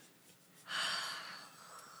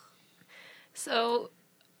 So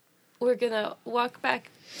we're gonna walk back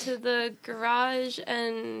to the garage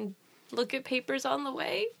and look at papers on the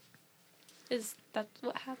way? Is that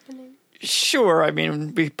what's happening? Sure, I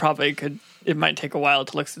mean, we probably could. It might take a while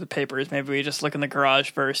to look through the papers. Maybe we just look in the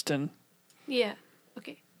garage first and... Yeah.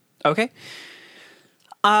 Okay. Okay.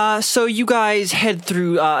 So you guys head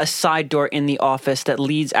through a side door in the office that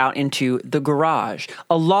leads out into the garage,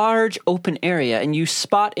 a large open area, and you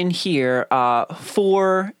spot in here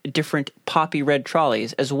 4 different poppy red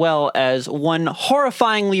trolleys, as well as one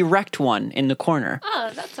horrifyingly wrecked one in the corner.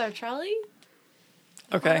 Oh, that's our trolley.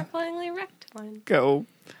 Okay, Horrifyingly wrecked one. go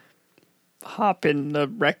hop in the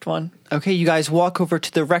wrecked one. Okay, you guys walk over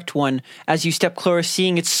to the wrecked one. As you step closer,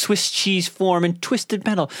 seeing its Swiss cheese form and twisted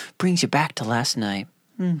metal brings you back to last night.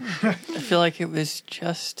 I feel like it was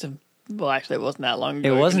just... well, actually, it wasn't that long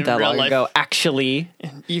ago. It wasn't Even in that real long life. ago, actually.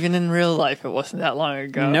 Even in real life, it wasn't that long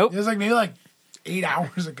ago. Nope. It was like maybe like 8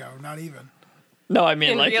 hours ago, not even. No, I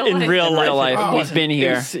mean, In like, real in life. real In life. real life, it we've wasn't- been it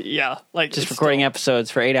here. was- yeah, like... Just it's recording still-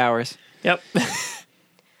 episodes for 8 hours. Yep.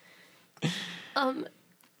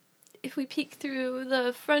 If we peek through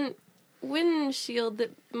the front windshield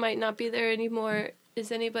that might not be there anymore,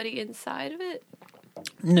 is anybody inside of it?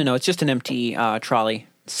 No, it's just an empty trolley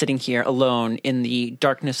sitting here alone in the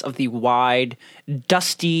darkness of the wide,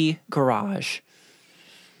 dusty garage.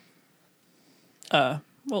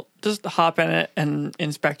 Well, just hop in it and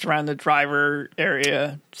inspect around the driver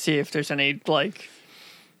area, see if there's any, like,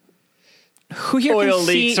 Who here oil can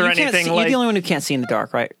leaks see, or you can't anything see- like- You're the only one who can't see in the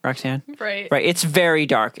dark, right, Roxanne? Right. Right. It's very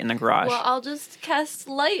dark in the garage. Well, I'll just cast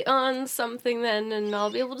light on something then, and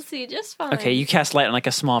I'll be able to see just fine. Okay, you cast light on like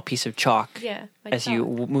a small piece of chalk Yeah. Like as you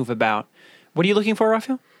that. move about. What are you looking for,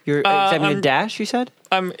 Raphael? You're examining the dash, you said?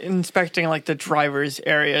 I'm inspecting like the driver's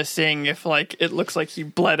area, seeing if like it looks like he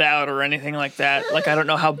bled out or anything like that. Like I don't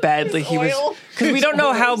know how badly he was, because we don't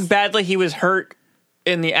know how badly he was hurt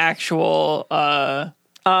in the actual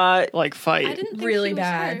like fight. I didn't think Really he was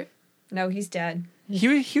bad. hurt. No, he's dead.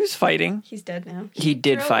 He was fighting. He's dead now. He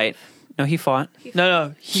did drove. fight. No, he fought.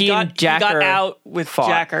 No, He got, and Jacker he got out with fought.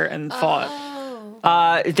 Jacker and fought.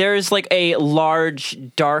 Oh. There's like a large,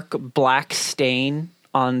 dark black stain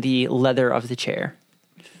on the leather of the chair.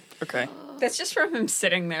 Okay. That's just from him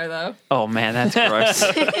sitting there, though. Oh man, that's gross.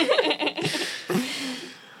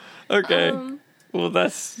 Okay. Well,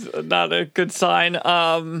 that's not a good sign.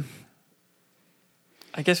 I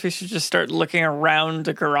guess we should just start looking around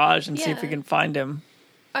the garage and see if we Yeah. can find him.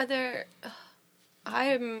 Are there?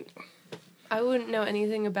 I wouldn't know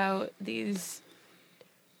anything about these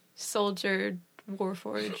soldier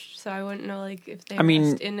warforged, so I wouldn't know like if they. I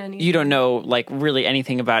mean, rest in any. you don't know like really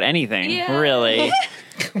anything about anything, Yeah. really.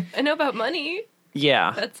 I know about money.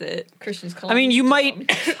 Yeah. That's it. Christian's I calling mean, me you dumb.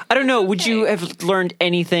 might. I don't know. Would you have learned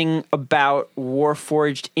anything about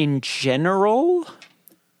Warforged in general?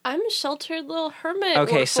 I'm a sheltered little hermit.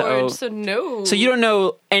 Okay, warforged, so no. So you don't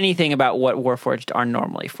know anything about what Warforged are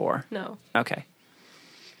normally for. No. Okay.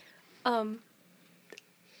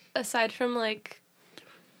 Aside from like,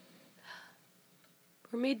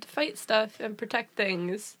 we're made to fight stuff and protect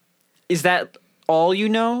things. Is that all you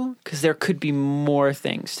know? Because there could be more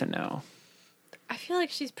things to know. I feel like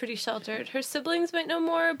she's pretty sheltered. Her siblings might know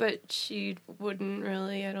more, but she wouldn't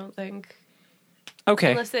really, I don't think.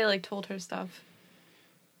 Okay. Unless they like told her stuff.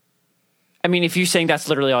 I mean, if you're saying that's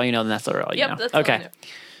literally all you know, then that's literally all you know. That's all I okay. know.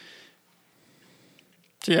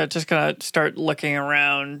 So yeah, just gonna start looking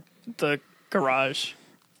around the garage.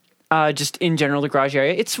 Just in general, the garage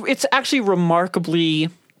area. It's actually remarkably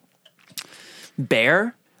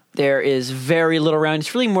bare. There is very little around.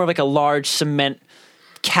 It's really more like a large cement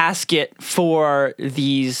casket for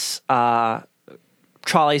these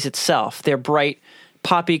trolleys itself. They're bright,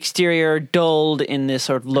 poppy exterior, dulled in this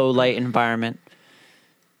sort of low light environment.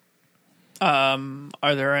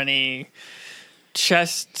 Are there any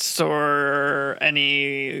chests or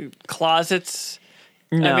any closets?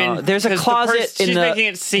 No, I mean, there's a 'cause the closet she's in the. making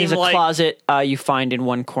it seem there's a like closet you find in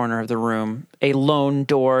one corner of the room. A lone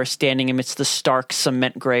door standing amidst the stark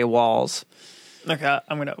cement gray walls. Okay,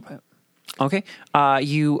 I'm gonna open it. Okay.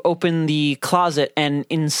 You open the closet, and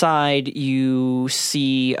inside you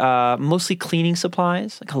see mostly cleaning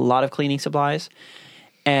supplies, like a lot of cleaning supplies,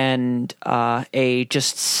 and a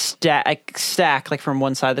just stack, like from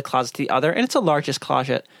one side of the closet to the other, and it's the largest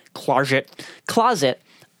closet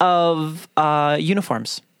of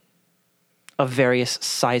uniforms of various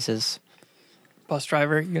sizes. Bus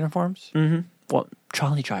driver uniforms. Well,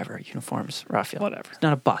 trolley driver uniforms, Raphael. Whatever. It's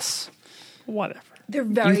not a bus. Whatever. They're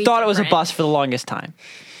very You thought it was a different. bus for the longest time.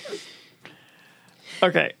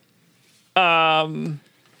 Okay. Can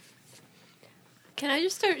I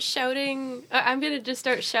just start shouting? I'm going to just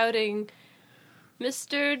start shouting,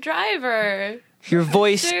 Mr. Driver. Your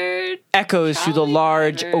voice Mr. echoes through the trolley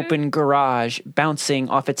large driver." open garage, bouncing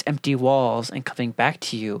off its empty walls and coming back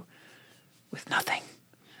to you with nothing.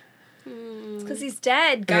 Because he's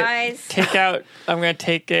dead, guys. Take out. I'm gonna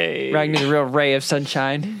take a Ragnar, the real ray of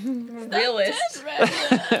sunshine. Realist.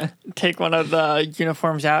 take one of the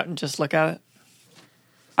uniforms out and just look at it.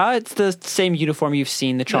 It's the same uniform you've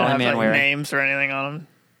seen the Don't trolley have man like, wearing. names or anything on them.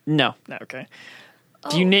 No. No, okay.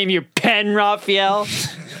 Do you name your pen, Raphael?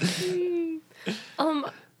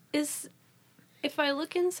 Is if I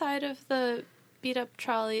look inside of the beat up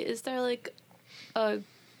trolley, is there like a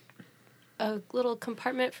little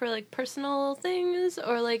compartment for like personal things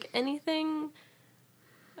or like anything?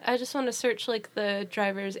 I just want to search like the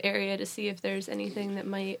driver's area to see if there's anything that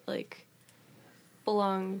might like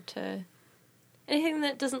belong to anything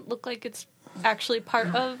that doesn't look like it's actually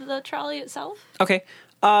part of the trolley itself. Okay.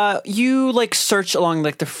 You like search along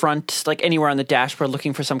like the front, like anywhere on the dashboard,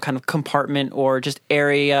 looking for some kind of compartment or just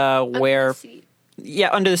area where, Under the seat. yeah,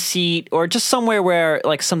 under the seat or just somewhere where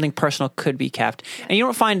like something personal could be kept. And you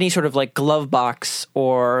don't find any sort of like glove box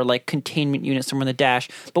or like containment unit somewhere in the dash.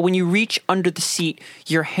 But when you reach under the seat,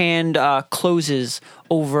 your hand closes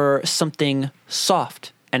over something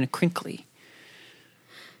soft and crinkly.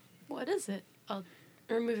 What is it? I'll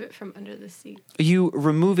remove it from under the seat. You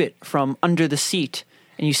remove it from under the seat,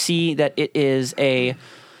 and you see that it is a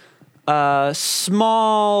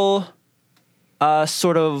small,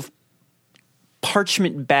 sort of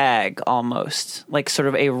parchment bag almost, like sort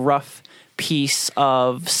of a rough piece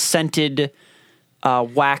of scented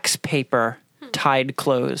wax paper tied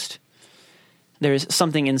closed. There's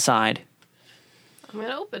something inside. I'm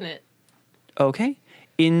going to open it. Okay.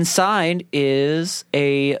 Inside is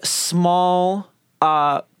a small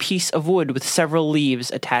piece of wood with several leaves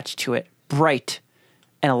attached to it, bright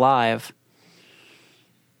and alive.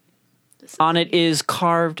 On it is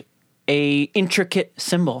carved a intricate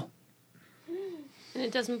symbol. And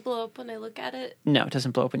it doesn't blow up when I look at it. No, it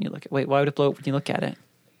doesn't blow up when you look at it. Wait, why would it blow up when you look at it?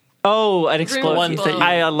 Oh, an explosive. One thing.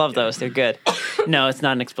 I love those. They're good. No, it's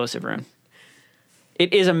not an explosive rune.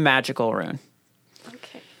 It is a magical rune.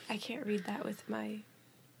 Okay. I can't read that with my...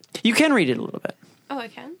 You can read it a little bit. Oh, I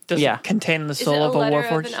can? Does Yeah. it contain the Is it soul a of a letter of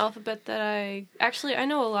warforged? an alphabet that I... Actually, I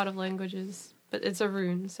know a lot of languages, but it's a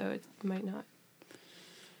rune, so it might not.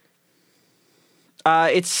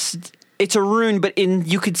 It's a rune, but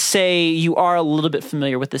you could say you are a little bit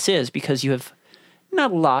familiar with this is because you have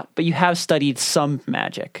not a lot, but you have studied some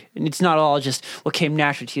magic, and it's not all just what came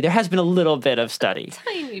naturally to you. There has been a little bit of study,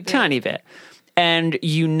 Tiny bit. and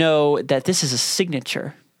you know that this is a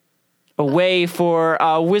signature, a way for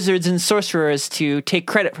wizards and sorcerers to take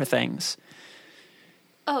credit for things.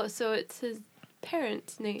 Oh, so it's his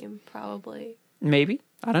parents' name, probably. Maybe,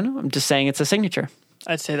 I don't know. I'm just saying it's a signature.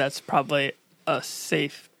 I'd say that's probably a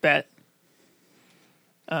safe bet.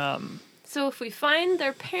 So if we find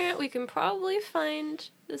their parent, we can probably find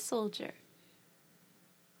the soldier.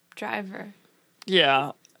 Driver.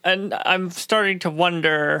 Yeah, and I'm starting to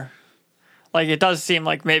wonder, like, it does seem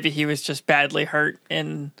like maybe he was just badly hurt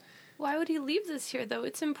in... Why would he leave this here, though?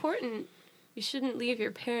 It's important. You shouldn't leave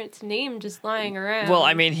your parents' name just lying around. Well,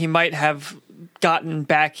 I mean, he might have gotten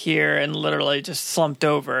back here and literally just slumped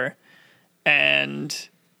over. And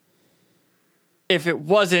if it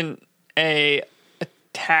wasn't a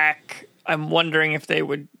attack, I'm wondering if they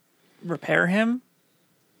would repair him.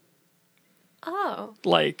 Oh.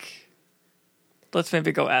 Like, let's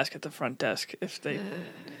maybe go ask at the front desk if they...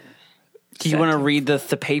 Do you want to read the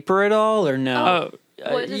paper at all, or no?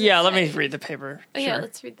 What does it yeah, let me say? read the paper. Oh, yeah, Sure.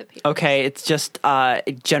 let's read the paper. Okay, it's just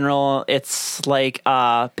general. It's like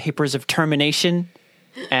papers of termination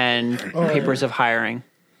and papers of hiring.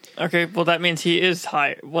 Okay, well, that means he is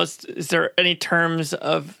high. Is there any terms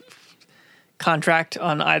of contract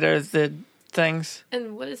on either of the things?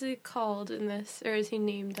 And what is he called in this? Or is he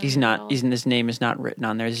named? He's on it not. at all? His name is not written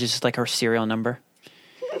on there. It's just like her serial number.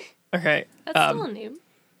 Okay. That's still a name.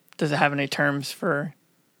 Does it have any terms for,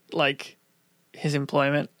 like, his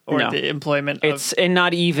employment or No. the employment It's of... and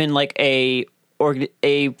not even like It's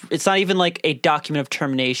not even like a document of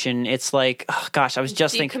termination. It's like, oh gosh, I was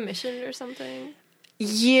just thinking. Decommissioned or something?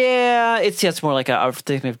 Yeah, it's more like a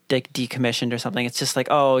thing of like decommissioned or something. It's just like,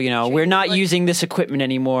 oh, we're not like- using this equipment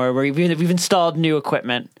anymore. We've installed new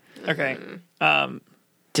equipment. Okay.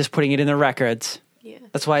 Just putting it in the records. Yeah.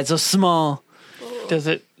 That's why it's so small. Does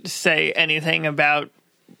it say anything about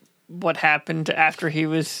what happened after he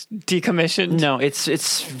was decommissioned? No,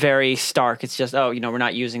 it's very stark. It's just, we're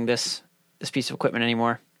not using this piece of equipment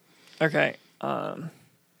anymore. Okay.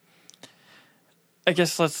 I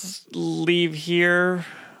guess let's leave here.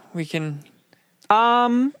 We can...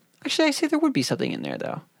 Actually, I say there would be something in there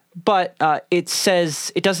though. But it says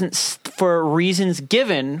it doesn't for reasons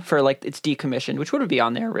given for like it's decommissioned, which would be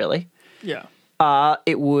on there really. Yeah.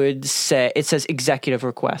 It says executive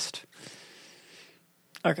request.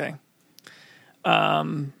 Okay.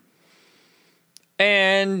 And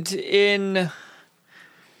in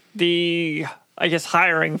the, I guess,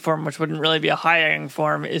 hiring form, which wouldn't really be a hiring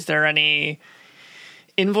form, is there any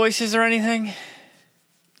invoices or anything?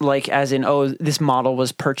 Like as in, this model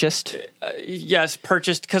was purchased? Yes,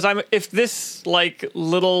 purchased. Because if this, like,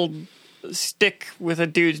 little stick with a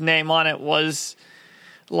dude's name on it was,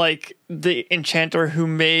 like, the enchanter who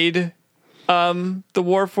made the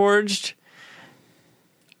Warforged...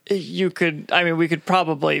 we could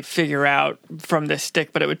probably figure out from this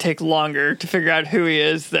stick, but it would take longer to figure out who he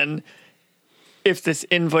is than if this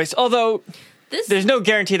invoice. Although there's no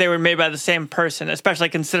guarantee they were made by the same person, especially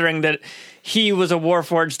considering that he was a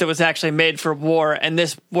Warforged that was actually made for war, and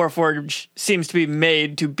this Warforged seems to be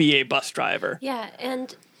made to be a bus driver. Yeah,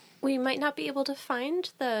 and we might not be able to find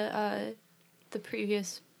the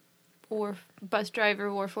previous bus driver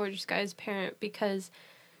Warforged guy's parent because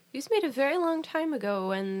he was made a very long time ago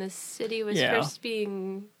when the city was first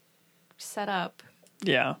being set up.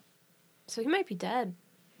 Yeah. So he might be dead.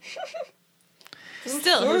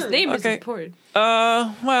 Still, his name is important.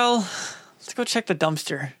 Well, let's go check the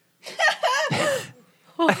dumpster.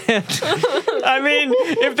 I mean,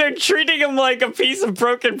 if they're treating him like a piece of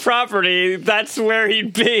broken property, that's where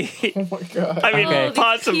he'd be. Oh my god. I mean, Okay. these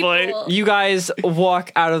possibly. people. You guys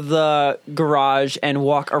walk out of the garage and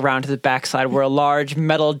walk around to the backside where a large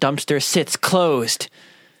metal dumpster sits closed.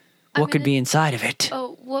 What could gonna- be inside of it?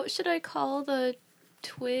 Oh, what should I call the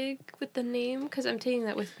twig with the name? Because I'm taking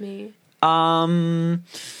that with me. Um,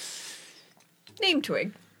 Name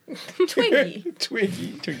Twig. Twiggy.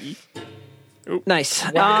 Twiggy.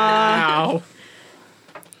 nice. Wow.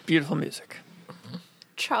 Beautiful music.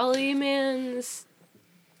 Trolley Man's.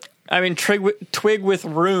 I mean, twig with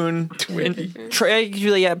rune.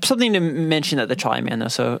 Actually, yeah, something to mention that the Trolley Man though.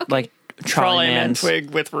 So like Trolley man Man's-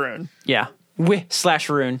 twig with rune. Yeah, /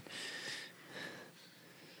 rune.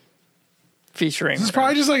 Featuring. This is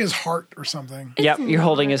probably just like his heart or something. Yep, you're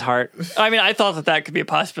holding his heart. I mean, I thought that could be a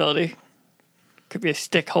possibility. Could be a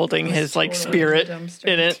stick holding his like spirit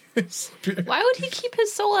in it. Why would he keep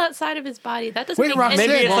his soul outside of his body? That doesn't Wait, make Roxanne, any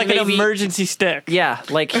Maybe it's Well, like an maybe- emergency stick. Yeah,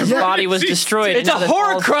 like his body was destroyed. It's a and now there's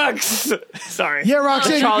all- Horcrux. Sorry. Yeah,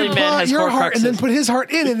 Roxanne, Trolley you could Man pull out has your heart and then Horcruxes. put his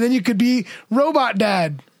heart in, and then you could be Robot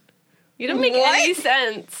Dad. You don't make any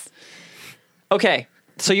sense. Okay,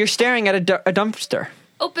 so you're staring at a dumpster.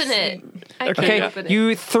 Open it. I can't Okay, open it.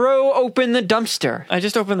 you throw open the dumpster. I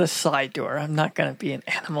just opened the side door. I'm not going to be an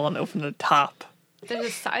animal and open the top. There's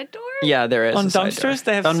a side door? Yeah, there is. On a side dumpsters, door.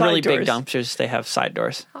 they have on side really big doors. dumpsters. They have side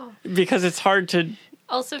doors. Because it's hard to,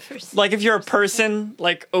 Also for like, if you're a person,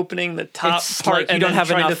 like, opening the top It's part like you and don't then have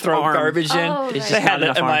trying to enough throw arm. garbage in. Oh, It's right. just They not had it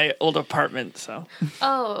enough in arm. my old apartment, so.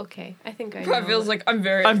 Oh, okay. I think I know. Probably feels like I'm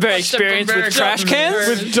very experienced with trash cans.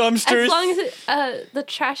 With dumpsters. As long as the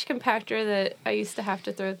trash compactor that I used to have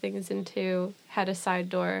to throw things into had a side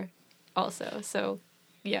door also. So,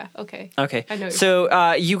 yeah, okay. Okay, I know what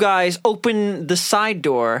so you guys open the side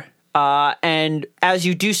door, and as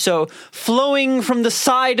you do so, flowing from the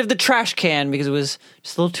side of the trash can, because it was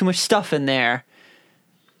just a little too much stuff in there,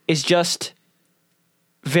 is just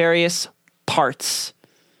various parts.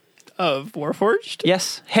 Of Warforged?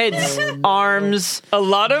 Yes, heads, arms, A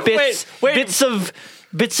lot of. bits, wait.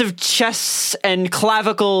 bits of chests and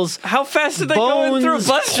clavicles, How fast did they go in through bones,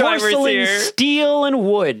 bus drivers porcelain, here? steel, and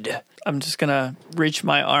wood. I'm just gonna reach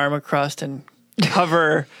my arm across and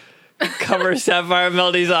cover Sapphire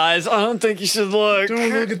Melody's eyes. I don't think you should look. Don't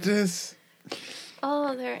look at this.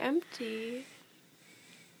 Oh, they're empty.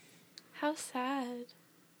 How sad.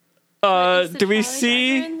 Is the Do we trolley driver in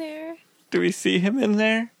see? there? Do we see him in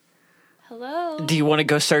there? Hello? Do you want to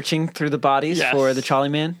go searching through the bodies Yes. for the Trolley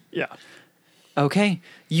Man? Yeah. Okay,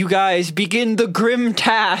 you guys begin the grim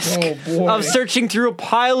task Oh, boy. of searching through a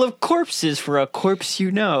pile of corpses for a corpse you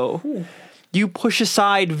know. You push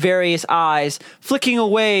aside various eyes, flicking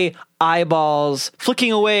away eyeballs,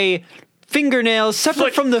 flicking away fingernails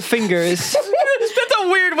separate from the fingers. That's a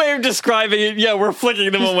weird way of describing it. Yeah, we're flicking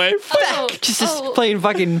them away. Oh, just playing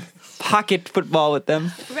fucking pocket football with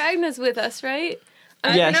them. Ragna's with us, right?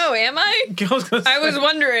 I Yes. don't know, am I? I was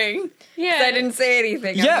wondering. Yeah. I didn't say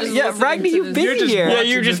anything. I'm Yeah, just yeah, listening Ragnar, to you've this. been You're just here. Yeah, watching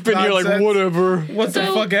you've just this been here like, nonsense. whatever. What the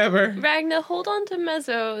So- fuck ever? Ragna, hold on to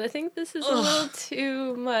Mezzo. I think this is a little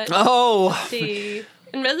too much. Oh, See.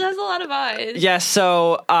 And Mezzo has a lot of eyes. yes.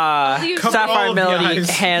 So, You- Sapphire all of the Melody eyes.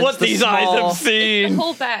 hands What the these eyes small- have seen.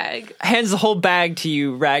 Whole bag. hands the whole bag to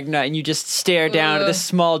you, Ragna, and you just stare down at this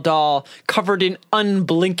small doll covered in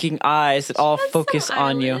unblinking eyes that all has focus some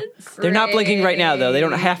on you. eyelids. They're not blinking right now, though. They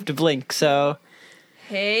don't have to blink. So,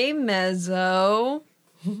 Hey, Mezzo.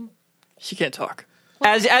 She can't talk.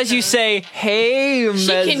 as you say, "Hey,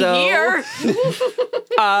 Mezzo," She can hear.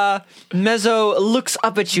 Mezzo looks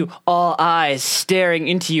up at you, all eyes staring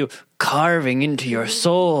into you, carving into your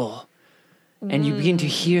soul, and you begin to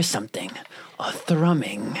hear something: a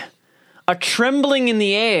thrumming, a trembling in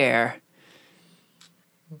the air,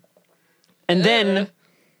 and then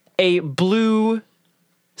a blue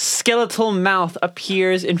skeletal mouth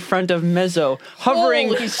appears in front of Mezzo, hovering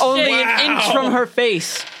Holy shit. only an inch from her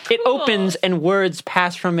face. It opens and words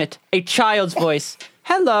pass from it. A child's voice.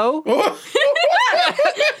 Hello. I'm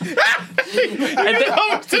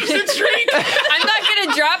not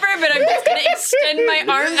gonna drop her, but I'm just gonna extend my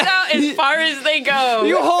arms out as far as they go.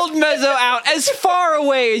 You hold Mezzo out as far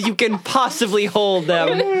away as you can possibly hold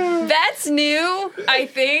them. That's new, I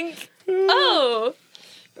think. Oh.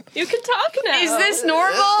 You can talk now. Is this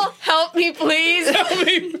normal? Help me, please.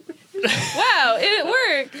 Wow, it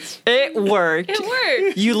worked. It worked. It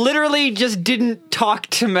worked. You literally just didn't talk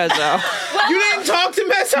to Mezzo. You didn't talk to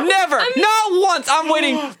Mezzo. Never. Not once. I'm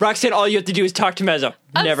waiting. Roxanne, all you have to do is talk to Mezzo.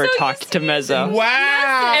 I'm Never so talked used to to Mezzo.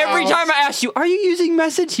 Wow. Every time I asked you, are you using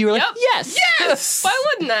message? You were like, Yep. yes. Why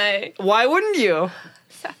wouldn't I? Why wouldn't you?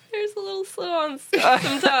 There's a little slow on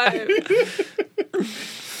sometimes.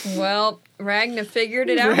 Well, Ragna figured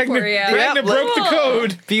it out for you. Ragna broke the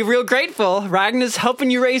code. Be real grateful. Ragna's helping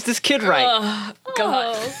you raise this kid right.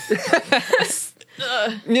 God.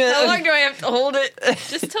 How long do I have to hold it?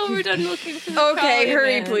 Just till we're done looking for the Okay, trolley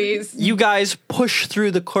hurry, man. please. You guys push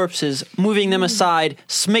through the corpses, moving them aside,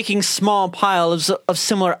 making small piles of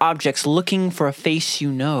similar objects, looking for a face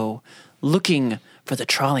you know, looking for the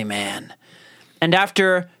trolley man. And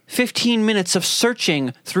after 15 minutes of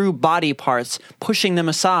searching through body parts, pushing them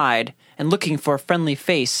aside, and looking for a friendly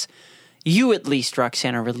face, you at least,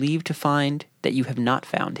 Roxanne, are relieved to find that you have not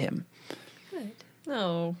found him.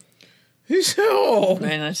 Oh. Oh.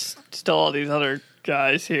 Man, there's still all these other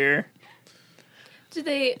guys here. Do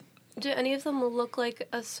any of them look like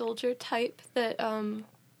a soldier type that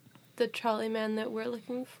the trolley man that we're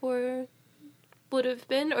looking for would have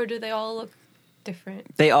been, or do they all look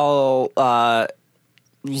different? They all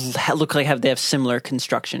look like they have similar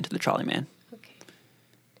construction to the trolley man. Okay.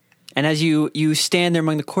 And as you stand there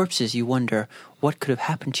among the corpses, you wonder, what could have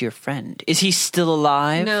happened to your friend? Is he still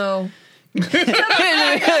alive? No.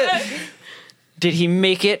 Did he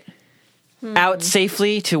make it out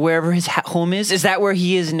safely to wherever his home is? Is that where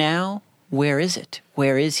he is now? Where is it?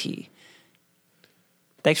 Where is he?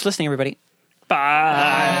 Thanks for listening, everybody.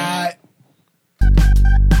 Bye.